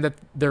demand that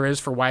there is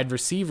for wide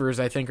receivers,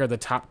 I think, are the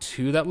top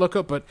two that look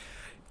up. But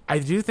I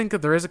do think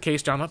that there is a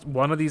case, John, that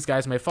one of these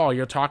guys may fall.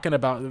 You're talking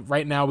about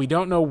right now, we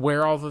don't know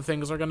where all the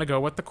things are going to go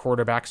with the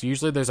quarterbacks.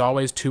 Usually there's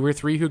always 2 or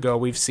 3 who go.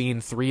 We've seen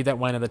 3 that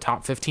went in the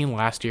top 15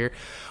 last year.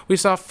 We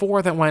saw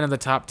 4 that went in the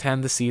top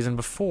 10 the season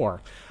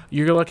before.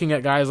 You're looking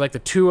at guys like the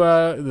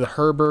Tua, the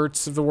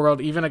Herberts of the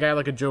world, even a guy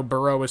like a Joe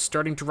Burrow is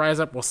starting to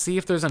rise up. We'll see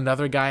if there's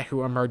another guy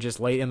who emerges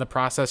late in the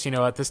process.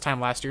 At this time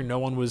last year, no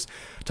one was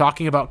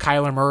talking about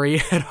Kyler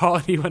Murray at all.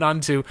 He went on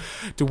to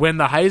win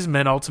the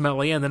Heisman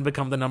ultimately and then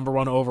become the number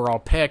 1 overall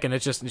pick, and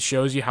it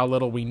shows you how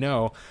little we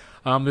know.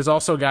 There's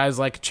also guys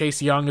like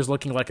Chase Young is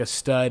looking like a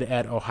stud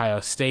at Ohio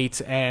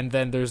State, and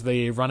then there's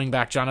the running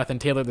back Jonathan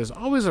Taylor. There's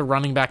always a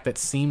running back that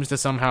seems to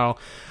somehow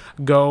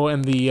go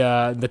in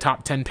the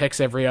top 10 picks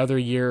every other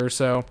year or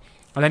so.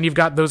 And then you've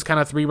got those kind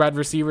of 3 wide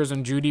receivers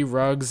in Judy,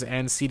 Ruggs,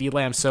 and CeeDee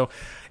Lamb. So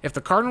if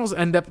the Cardinals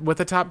end up with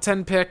a top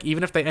 10 pick,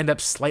 even if they end up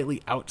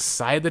slightly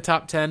outside the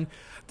top 10,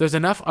 there's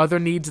enough other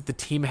needs that the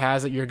team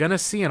has that you're going to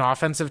see an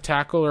offensive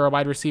tackle or a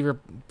wide receiver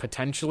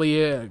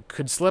potentially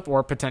could slip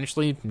or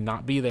potentially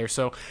not be there.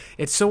 So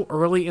it's so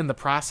early in the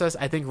process.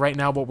 I think right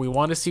now what we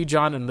want to see,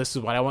 John, and this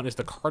is what I want, is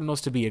the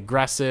Cardinals to be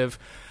aggressive.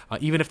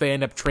 Even if they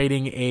end up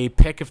trading a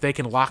pick, if they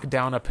can lock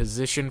down a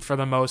position for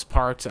the most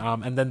part,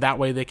 and then that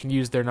way they can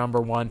use their number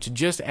 1 to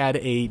just add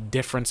a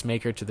difference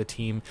maker to the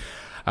team.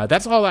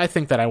 That's all I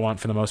think that I want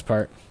for the most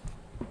part.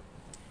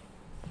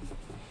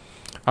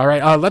 All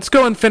right, let's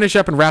go and finish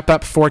up and wrap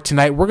up for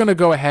tonight. We're going to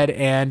go ahead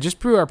and just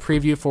do our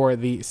preview for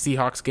the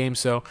Seahawks game.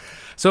 So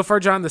far,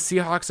 John, the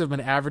Seahawks have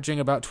been averaging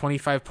about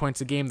 25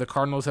 points a game. The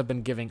Cardinals have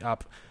been giving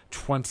up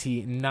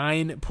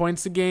 29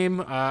 points a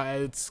game.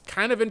 It's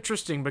kind of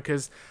interesting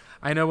because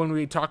I know when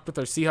we talked with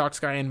our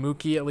Seahawks guy and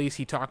Mookie, at least,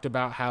 he talked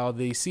about how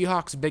the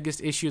Seahawks'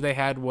 biggest issue they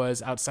had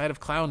was outside of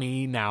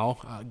Clowney now,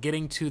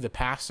 getting to the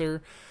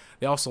passer.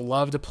 They also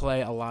love to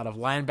play a lot of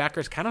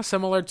linebackers, kind of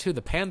similar to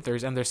the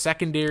Panthers, and their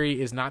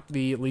secondary is not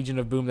the Legion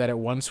of Boom that it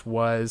once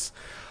was.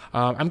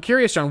 I'm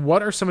curious, John,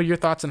 what are some of your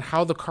thoughts on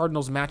how the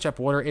Cardinals match up?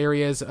 What are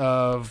areas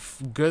of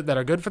good that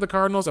are good for the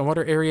Cardinals, and what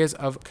are areas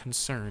of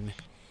concern?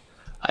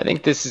 I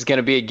think this is going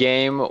to be a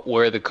game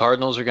where the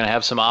Cardinals are going to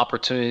have some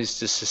opportunities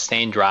to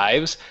sustain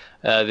drives.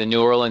 The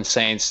New Orleans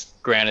Saints,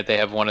 granted, they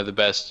have one of the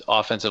best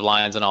offensive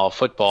lines in all of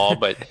football,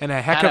 but and a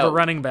heck of a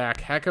running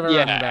back.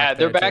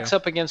 Their back's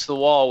up against the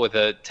wall with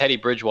a Teddy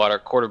Bridgewater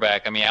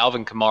quarterback. I mean,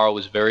 Alvin Kamara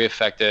was very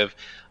effective.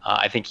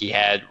 I think he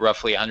had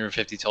roughly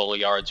 150 total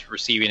yards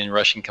receiving and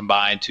rushing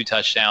combined, 2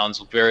 touchdowns,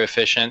 very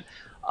efficient.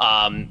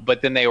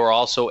 But then they were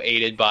also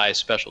aided by a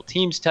special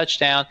teams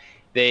touchdown.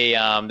 They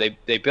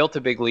built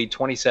a big lead,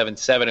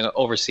 27-7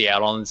 over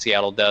Seattle, and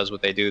Seattle does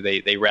what they do.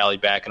 They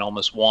rallied back and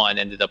almost won,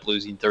 ended up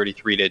losing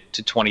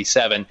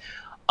 33-27.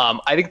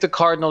 I think the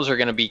Cardinals are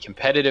going to be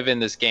competitive in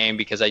this game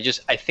because I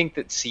think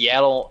that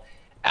Seattle,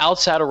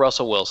 outside of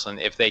Russell Wilson,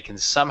 if they can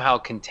somehow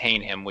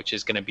contain him, which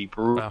is going to be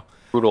brutal.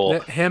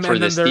 Him for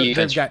and this then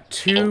defense. They've got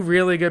 2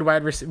 really good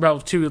wide receivers. Well,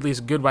 2 at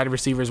least good wide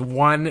receivers.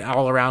 One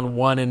all around,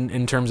 one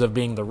in terms of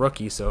being the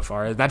rookie so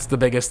far. That's the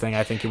biggest thing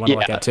I think you want to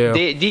look at too.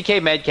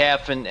 DK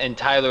Metcalf and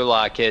Tyler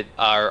Lockett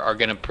are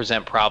going to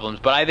present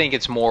problems, but I think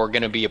it's more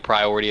going to be a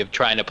priority of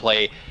trying to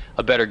play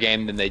a better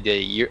game than they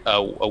did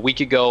a week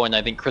ago. And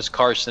I think Chris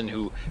Carson,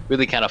 who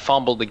really kind of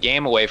fumbled the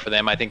game away for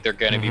them, I think they're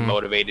going to be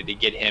motivated to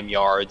get him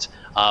yards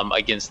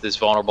against this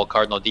vulnerable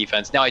Cardinal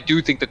defense. Now, I do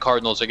think the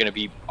Cardinals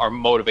are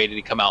motivated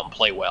to come out and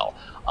play well.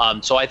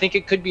 So I think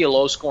it could be a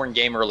low-scoring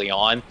game early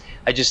on.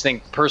 I just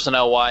think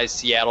personnel-wise,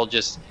 Seattle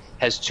just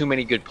has too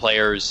many good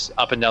players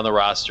up and down the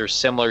roster,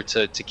 similar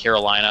to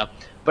Carolina.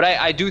 But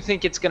I do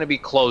think it's going to be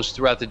close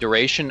throughout the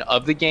duration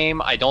of the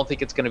game. I don't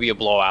think it's going to be a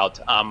blowout.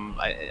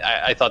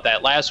 I thought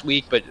that last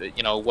week, but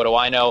what do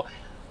I know?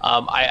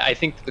 I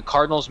think the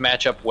Cardinals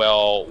match up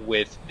well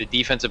with the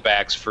defensive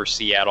backs for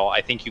Seattle.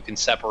 I think you can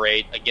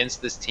separate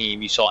against this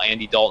team. You saw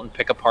Andy Dalton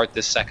pick apart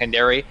this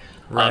secondary.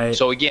 Right.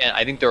 So again,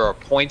 I think there are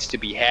points to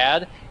be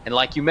had. And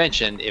like you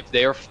mentioned, if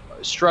they're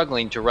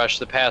struggling to rush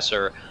the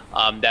passer,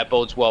 that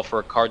bodes well for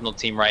a Cardinal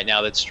team right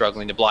now that's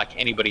struggling to block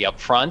anybody up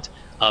front.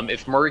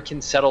 If Murray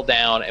can settle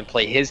down and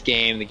play his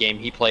game, the game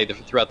he played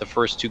throughout the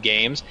first 2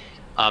 games,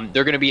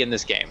 they're going to be in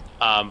this game.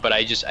 But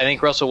I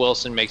think Russell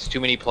Wilson makes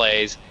too many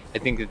plays. I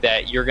think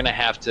that you're going to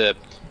have to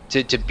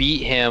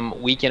beat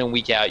him week in and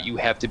week out. You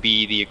have to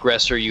be the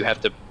aggressor. You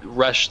have to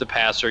rush the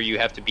passer. You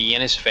have to be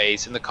in his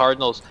face. And the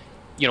Cardinals,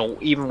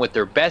 even with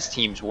their best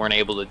teams, weren't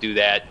able to do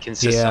that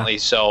consistently. Yeah.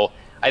 So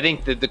I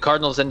think that the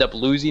Cardinals end up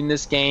losing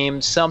this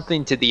game,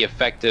 something to the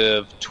effect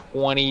of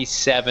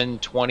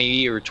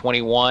 27-20 or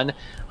 21.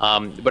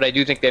 But I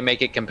do think they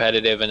make it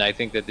competitive, and I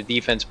think that the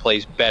defense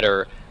plays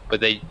better, but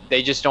they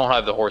just don't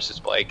have the horses,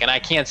 Blake. And I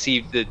can't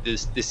see the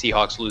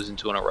Seahawks losing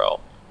 2 in a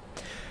row.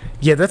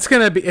 Yeah,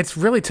 it's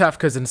really tough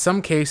because in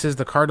some cases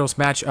the Cardinals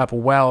match up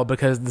well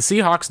because the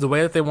Seahawks, the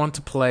way that they want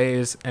to play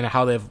is, and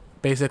how they've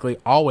basically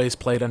always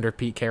played under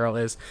Pete Carroll,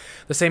 is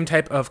the same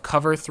type of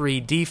cover 3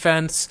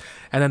 defense,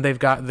 and then they've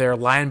got their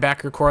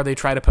linebacker core. They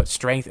try to put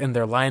strength in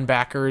their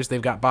linebackers. They've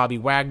got Bobby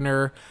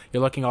Wagner.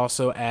 You're looking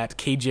also at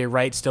KJ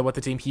Wright, still with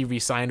the team. He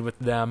re-signed with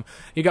them.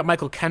 You got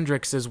Michael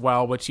Kendricks as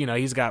well, which,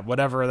 he's got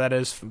whatever that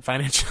is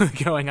financially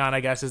going on, I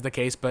guess is the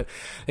case, but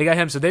they got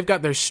him. So they've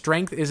got their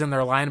strength is in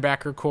their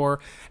linebacker core,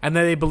 and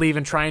then they believe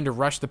in trying to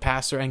rush the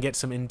passer and get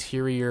some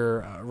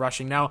interior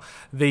rushing. Now,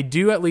 they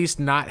do at least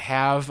not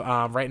have,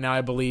 right now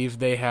I believe,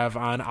 they have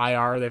on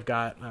IR, they've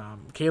got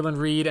Kalen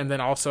Reed, and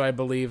then also I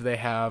believe they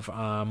have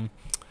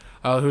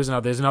there's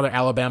another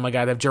Alabama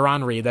guy. They have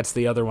Jaron Reed. That's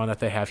the other one that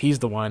they have. He's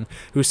the one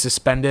who's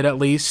suspended, at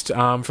least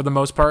for the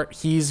most part.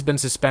 He's been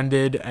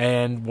suspended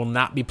and will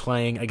not be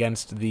playing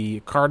against the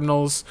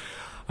Cardinals,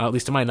 at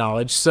least to my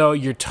knowledge. So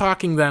you're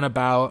talking then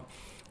about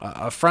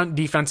a front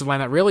defensive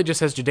line that really just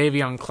has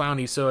Jadeveon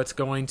Clowney, so it's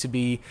going to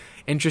be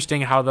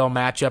interesting how they'll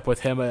match up with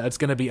him. It's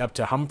going to be up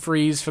to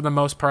Humphreys for the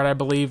most part, I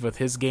believe, with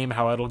his game,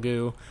 how it'll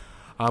go.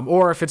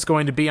 Or if it's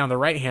going to be on the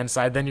right-hand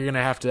side, then you're going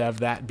to have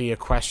that be a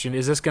question.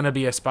 Is this going to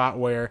be a spot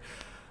where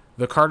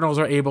the Cardinals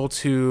are able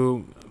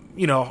to,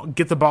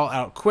 get the ball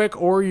out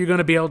quick, or you're going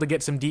to be able to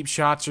get some deep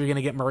shots, or you're going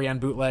to get Murray on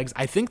bootlegs?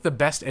 I think the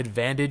best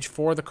advantage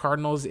for the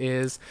Cardinals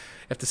is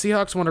if the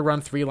Seahawks want to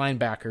run 3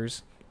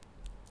 linebackers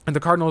and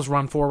the Cardinals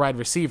run 4 wide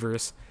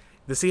receivers,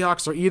 the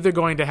Seahawks are either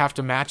going to have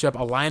to match up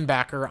a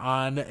linebacker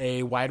on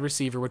a wide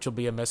receiver, which will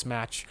be a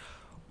mismatch,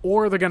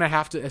 or they're going to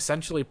have to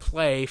essentially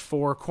play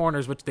 4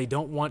 corners, which they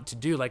don't want to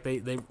do. Like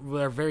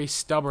they're very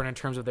stubborn in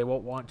terms of they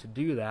won't want to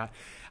do that.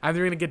 And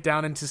they're going to get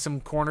down into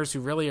some corners who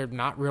really are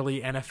not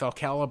really NFL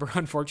caliber,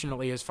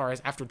 unfortunately, as far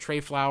as after Trey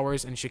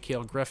Flowers and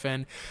Shaquille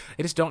Griffin.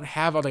 They just don't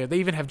have other. They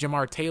even have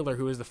Jamar Taylor,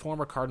 who is the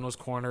former Cardinals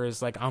corner,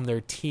 is like on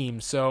their team.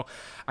 So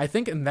I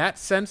think in that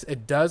sense,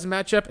 it does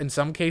match up in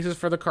some cases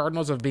for the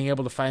Cardinals of being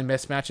able to find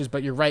mismatches.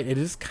 But you're right, it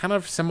is kind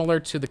of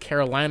similar to the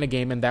Carolina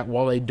game in that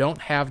while they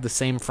don't have the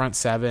same front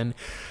seven,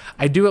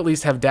 I do at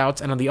least have doubts.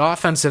 And on the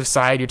offensive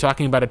side, you're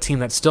talking about a team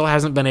that still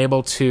hasn't been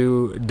able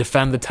to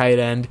defend the tight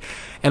end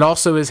and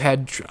also has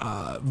had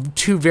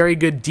 2 very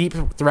good deep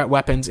threat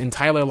weapons in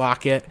Tyler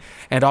Lockett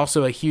and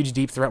also a huge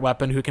deep threat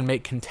weapon who can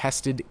make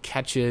contested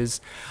catches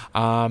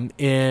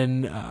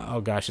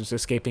it's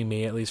escaping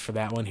me at least for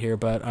that one here.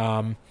 But,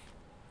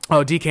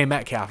 DK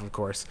Metcalf, of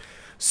course.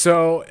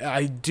 So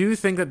I do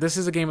think that this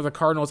is a game of the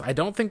Cardinals. I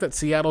don't think that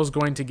Seattle's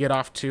going to get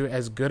off to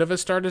as good of a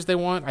start as they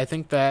want. I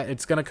think that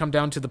it's going to come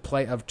down to the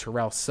play of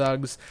Terrell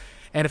Suggs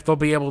and if they'll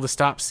be able to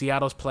stop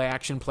Seattle's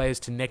play-action plays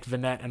to Nick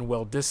Vannett and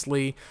Will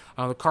Dissly.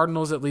 The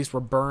Cardinals at least were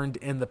burned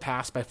in the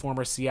past by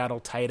former Seattle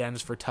tight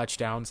ends for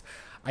touchdowns.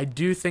 I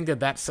do think that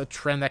that's a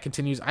trend that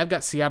continues. I've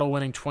got Seattle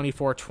winning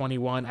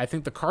 24-21. I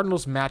think the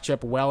Cardinals match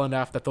up well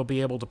enough that they'll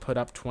be able to put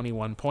up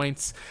 21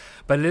 points.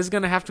 But it is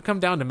going to have to come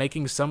down to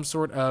making some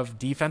sort of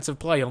defensive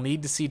play. You'll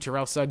need to see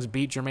Terrell Suggs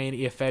beat Jermaine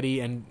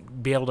Iafetti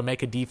and be able to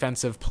make a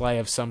defensive play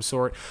of some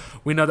sort.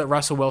 We know that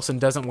Russell Wilson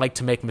doesn't like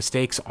to make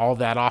mistakes all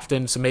that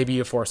often, so maybe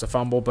you force a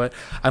fumble. But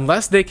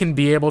unless they can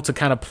be able to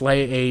kind of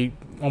play a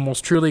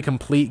almost truly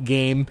complete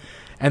game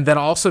and then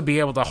also be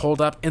able to hold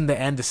up in the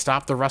end to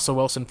stop the Russell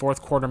Wilson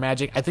fourth quarter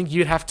magic, I think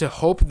you'd have to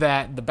hope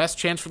that the best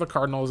chance for the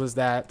Cardinals is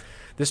that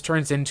this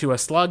turns into a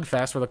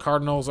slugfest where the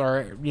Cardinals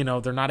are,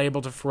 they're not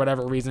able to, for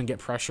whatever reason, get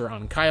pressure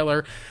on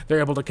Kyler.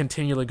 They're able to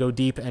continually go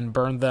deep and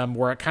burn them,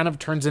 where it kind of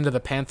turns into the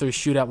Panthers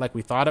shootout like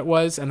we thought it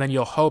was, and then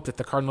you'll hope that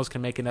the Cardinals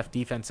can make enough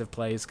defensive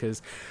plays,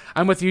 because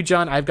I'm with you,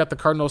 John. I've got the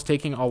Cardinals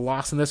taking a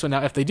loss in this one.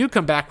 Now, if they do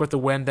come back with a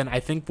win, then I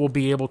think we'll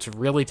be able to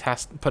really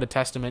put a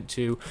testament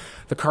to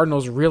the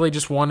Cardinals really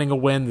just wanting a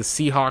win, the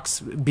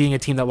Seahawks being a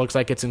team that looks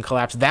like it's in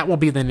collapse. That will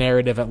be the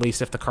narrative, at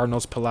least, if the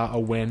Cardinals pull out a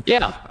win.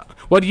 Yeah.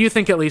 What do you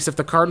think, at least, if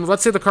the Cardinals,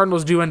 let's say the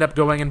Cardinals do end up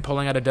going and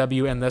pulling out a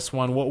W in this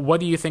one, what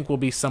do you think will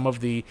be some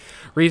of the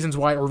reasons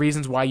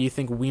why you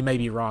think we may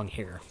be wrong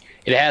here?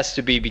 It has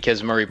to be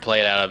because Murray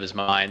played out of his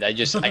mind. I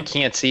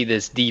can't see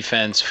this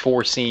defense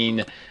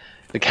forcing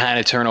the kind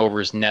of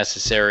turnovers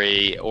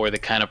necessary or the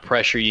kind of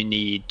pressure you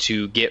need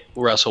to get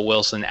Russell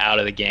Wilson out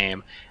of the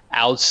game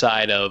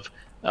outside of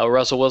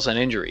Russell Wilson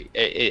injury.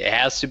 It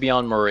has to be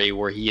on Murray,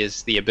 where he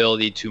has the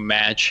ability to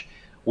match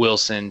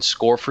Wilson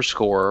score for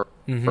score,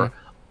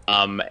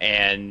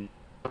 and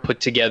put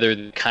together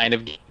the kind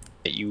of game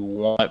that you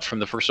want from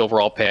the first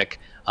overall pick,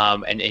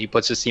 and he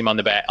puts his team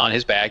on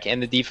his back,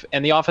 and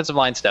the offensive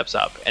line steps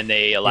up, and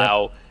they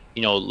allow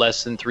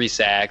less than 3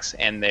 sacks,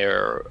 and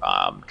they're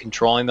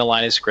controlling the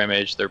line of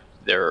scrimmage.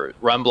 They're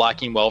run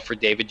blocking well for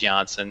David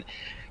Johnson.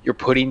 You're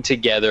putting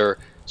together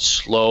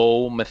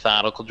slow,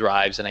 methodical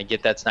drives, and I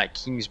get that's not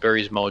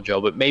Kingsbury's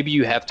mojo, but maybe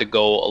you have to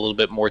go a little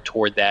bit more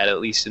toward that, at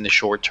least in the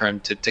short term,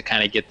 to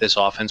kind of get this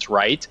offense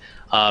right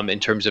in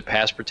terms of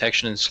pass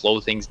protection and slow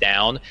things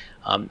down.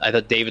 I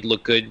thought David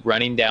looked good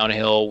running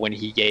downhill when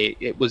he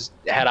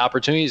had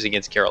opportunities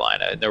against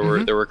Carolina. There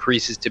were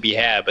creases to be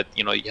had, but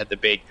you had the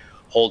big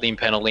holding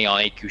penalty on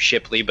A.Q.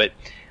 Shipley. But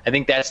I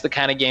think that's the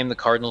kind of game the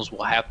Cardinals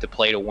will have to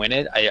play to win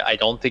it. I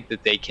don't think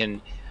that they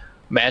can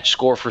match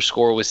score for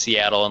score with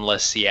Seattle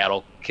unless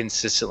Seattle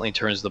consistently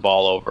turns the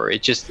ball over.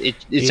 It's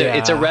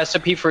a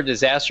recipe for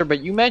disaster. But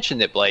you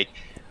mentioned it, Blake.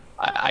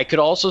 I could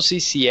also see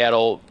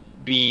Seattle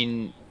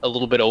being a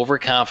little bit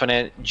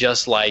overconfident,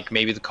 just like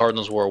maybe the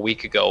Cardinals were a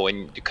week ago,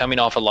 and coming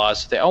off a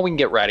loss. We can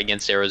get right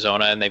against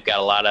Arizona, and they've got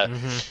a lot of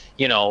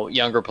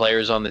younger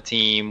players on the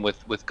team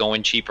with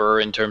going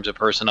cheaper in terms of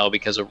personnel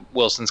because of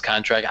Wilson's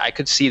contract. I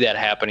could see that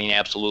happening,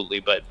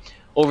 absolutely, but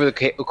over the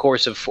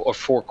course of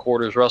 4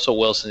 quarters, Russell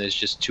Wilson is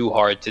just too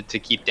hard to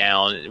keep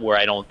down, where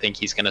I don't think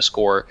he's going to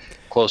score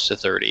close to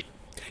 30.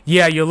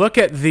 Yeah, you look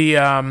at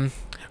the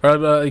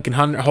you can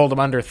hold them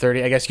under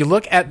 30, I guess. You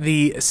look at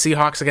the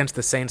Seahawks against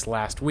the Saints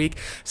last week.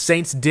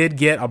 Saints did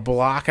get a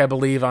block, I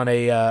believe, on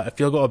a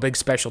field goal, a big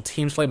special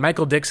teams play.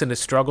 Michael Dixon has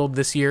struggled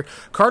this year.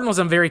 Cardinals,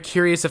 I'm very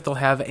curious if they'll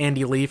have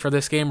Andy Lee for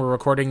this game. We're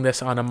recording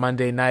this on a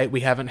Monday night. We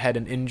haven't had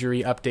an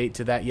injury update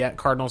to that yet.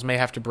 Cardinals may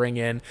have to bring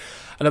in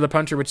another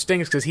puncher, which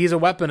stings because he's a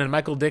weapon, and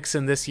Michael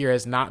Dixon this year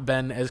has not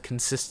been as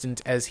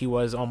consistent as he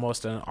was,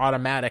 almost an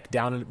automatic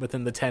down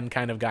within the 10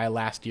 kind of guy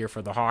last year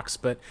for the Hawks.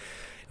 But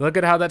look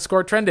at how that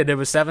score trended. It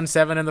was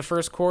 7-7 in the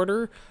first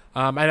quarter.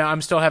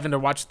 I'm still having to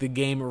watch the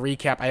game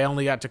recap. I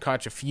only got to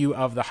catch a few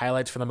of the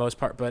highlights for the most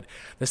part, but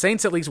the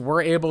Saints at least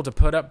were able to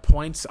put up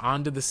points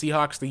onto the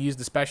Seahawks. They used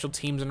the special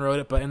teams and rode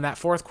it, but in that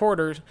fourth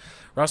quarter,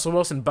 Russell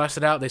Wilson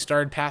busted out. They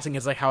started passing.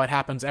 It's like how it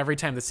happens every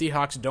time. The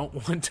Seahawks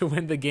don't want to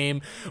win the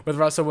game with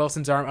Russell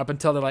Wilson's arm up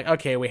until they're like,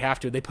 okay, we have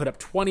to. They put up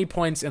 20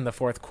 points in the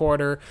fourth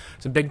quarter.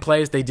 Some big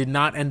plays. They did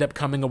not end up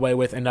coming away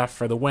with enough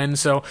for the win.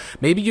 So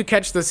maybe you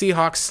catch the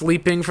Seahawks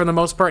sleeping for the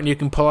most part, and you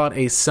can pull out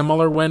a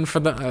similar win for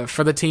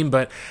the team.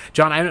 But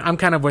John, I'm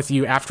kind of with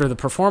you after the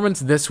performance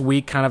this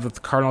week, kind of with the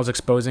Cardinals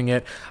exposing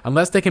it.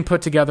 Unless they can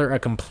put together a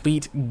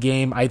complete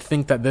game, I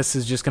think that this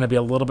is just going to be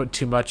a little bit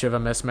too much of a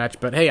mismatch.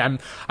 But hey,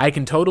 I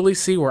can totally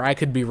see where I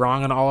could be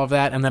wrong on all of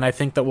that. And then I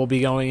think that we'll be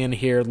going in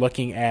here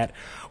looking at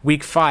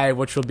Week 5,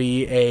 which will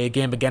be a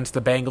game against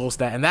the Bengals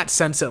that, in that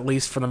sense, at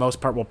least for the most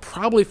part, will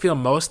probably feel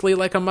mostly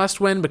like a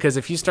must-win, because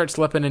if you start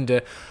slipping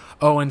into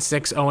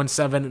 0-6,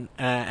 0-7,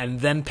 and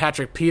then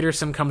Patrick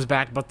Peterson comes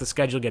back, but the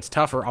schedule gets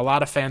tougher, a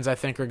lot of fans, I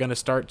think, are going to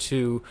start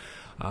to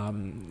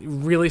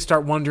really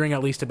start wondering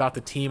at least about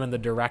the team and the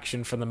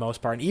direction for the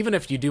most part. And even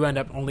if you do end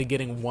up only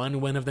getting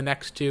one win of the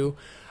next two,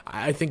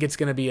 I think it's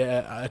going to be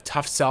a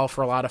tough sell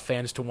for a lot of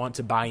fans to want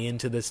to buy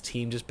into this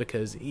team, just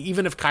because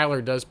even if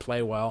Kyler does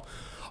play well,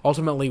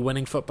 ultimately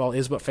winning football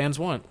is what fans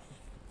want.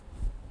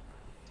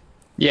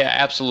 Yeah,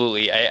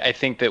 absolutely. I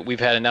think that we've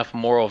had enough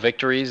moral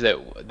victories that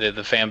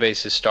the fan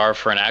base is starved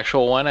for an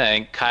actual one.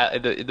 And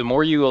the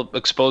more you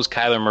expose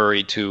Kyler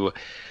Murray to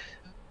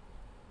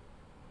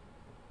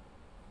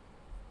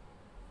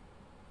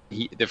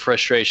the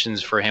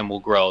frustrations for him will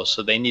grow.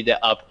 So they need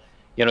to up.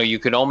 You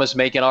can almost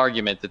make an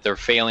argument that they're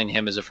failing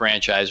him as a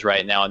franchise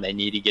right now, and they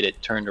need to get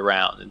it turned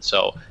around. And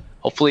so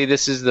hopefully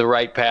this is the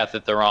right path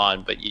that they're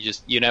on. But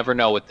you never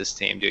know with this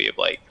team, do you,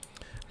 Blake?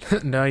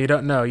 No, you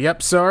don't know.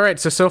 Yep. So, all right.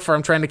 So far,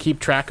 I'm trying to keep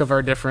track of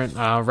our different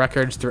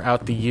records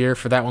throughout the year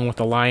for that one with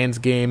the Lions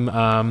game.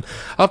 I'll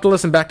have to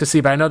listen back to see,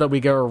 but I know that we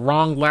got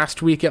wrong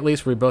last week, at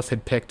least, where we both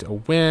had picked a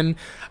win.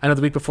 I know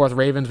the week before with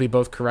Ravens, we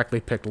both correctly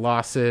picked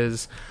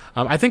losses.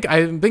 I think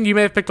you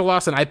may have picked a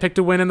loss and I picked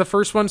a win in the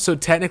first one, so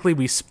technically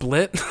we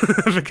split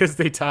because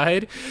they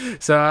tied.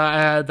 So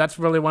that's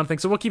really one thing.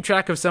 So we'll keep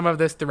track of some of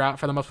this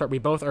throughout. For the most part, we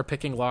both are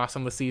picking loss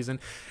on the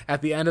season.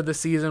 At the end of the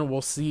season,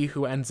 we'll see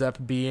who ends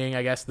up being,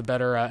 I guess, the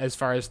better as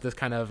far as this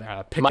kind of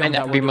pick. Might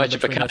not be much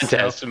of a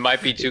contest. It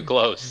might be too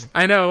close.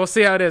 I know. We'll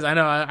see how it is. I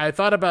know. I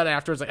thought about it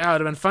afterwards. Like, it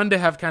would have been fun to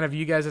have kind of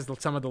you guys as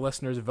some of the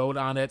listeners vote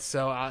on it.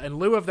 So in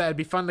lieu of that, it'd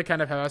be fun to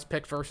kind of have us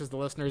pick versus the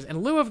listeners.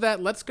 In lieu of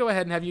that, let's go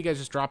ahead and have you guys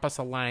just drop us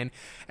a line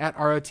at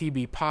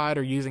ROTB Pod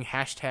or using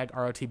hashtag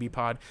ROTB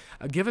Pod.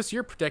 Give us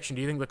your prediction.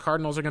 Do you think the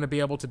Cardinals are going to be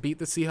able to beat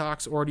the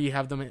Seahawks, or do you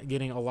have them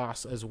getting a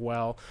loss as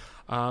well?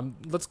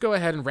 Let's go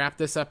ahead and wrap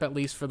this up, at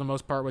least for the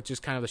most part, with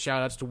just kind of the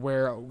shout outs to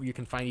where you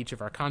can find each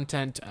of our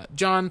content.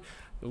 John,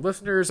 the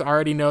listeners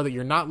already know that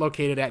you're not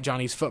located at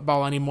Johnny's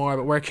Football anymore,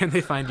 but where can they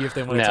find you if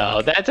they want to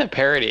talk? No, that's a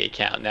parody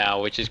account now,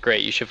 which is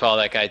great. You should follow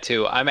that guy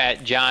too. I'm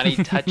at Johnny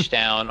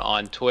Touchdown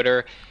on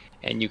Twitter.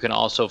 And you can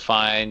also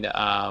find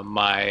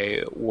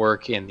my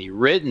work in the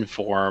written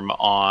form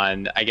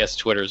on, I guess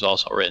Twitter is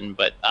also written,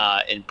 but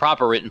in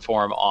proper written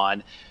form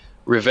on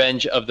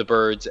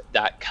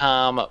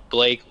revengeofthebirds.com.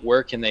 Blake,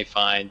 where can they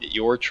find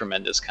your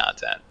tremendous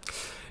content?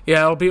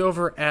 Yeah, I'll be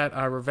over at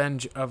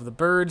Revenge of the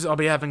Birds. I'll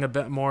be having a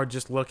bit more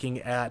just looking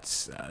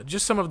at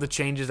just some of the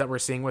changes that we're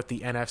seeing with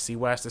the NFC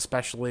West,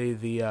 especially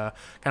the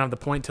kind of the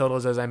point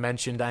totals, as I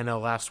mentioned, I know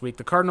last week.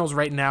 The Cardinals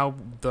right now,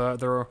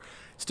 they're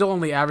still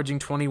only averaging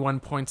 21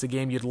 points a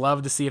game. You'd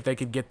love to see if they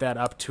could get that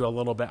up to a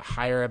little bit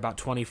higher, about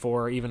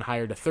 24 or even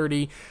higher to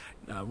 30.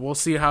 We'll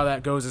see how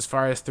that goes as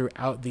far as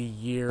throughout the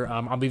year.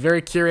 I'll be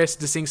very curious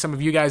to seeing some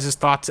of you guys'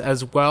 thoughts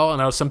as well. I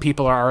know some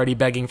people are already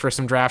begging for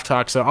some draft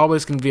talk, so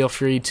always can feel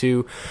free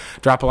to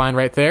drop a line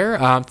right there.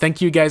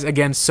 Thank you guys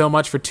again so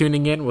much for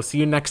tuning in. We'll see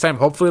you next time.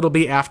 Hopefully it'll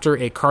be after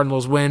a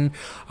Cardinals win.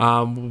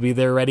 We'll be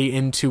there ready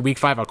into Week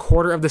 5. A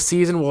quarter of the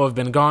season will have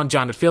been gone.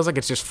 John, it feels like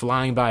it's just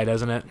flying by,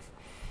 doesn't it?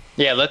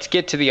 Yeah, let's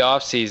get to the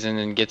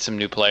offseason and get some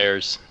new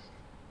players.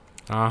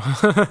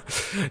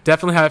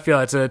 Definitely how I feel.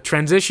 It's a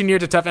transition year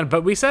to tough end,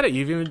 but we said it.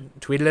 You've even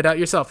tweeted it out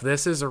yourself.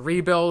 This is a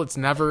rebuild. It's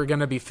never going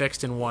to be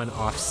fixed in one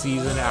off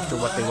season after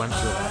what they went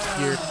through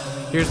last year.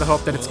 Here's the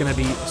hope that it's going to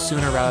be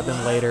sooner rather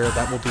than later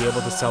that we'll be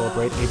able to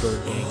celebrate a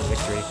Bird Gang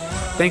victory.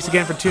 Thanks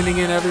again for tuning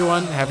in,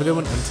 everyone. Have a good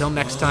one. Until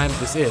next time,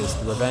 this is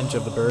the Revenge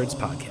of the Birds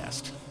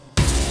podcast.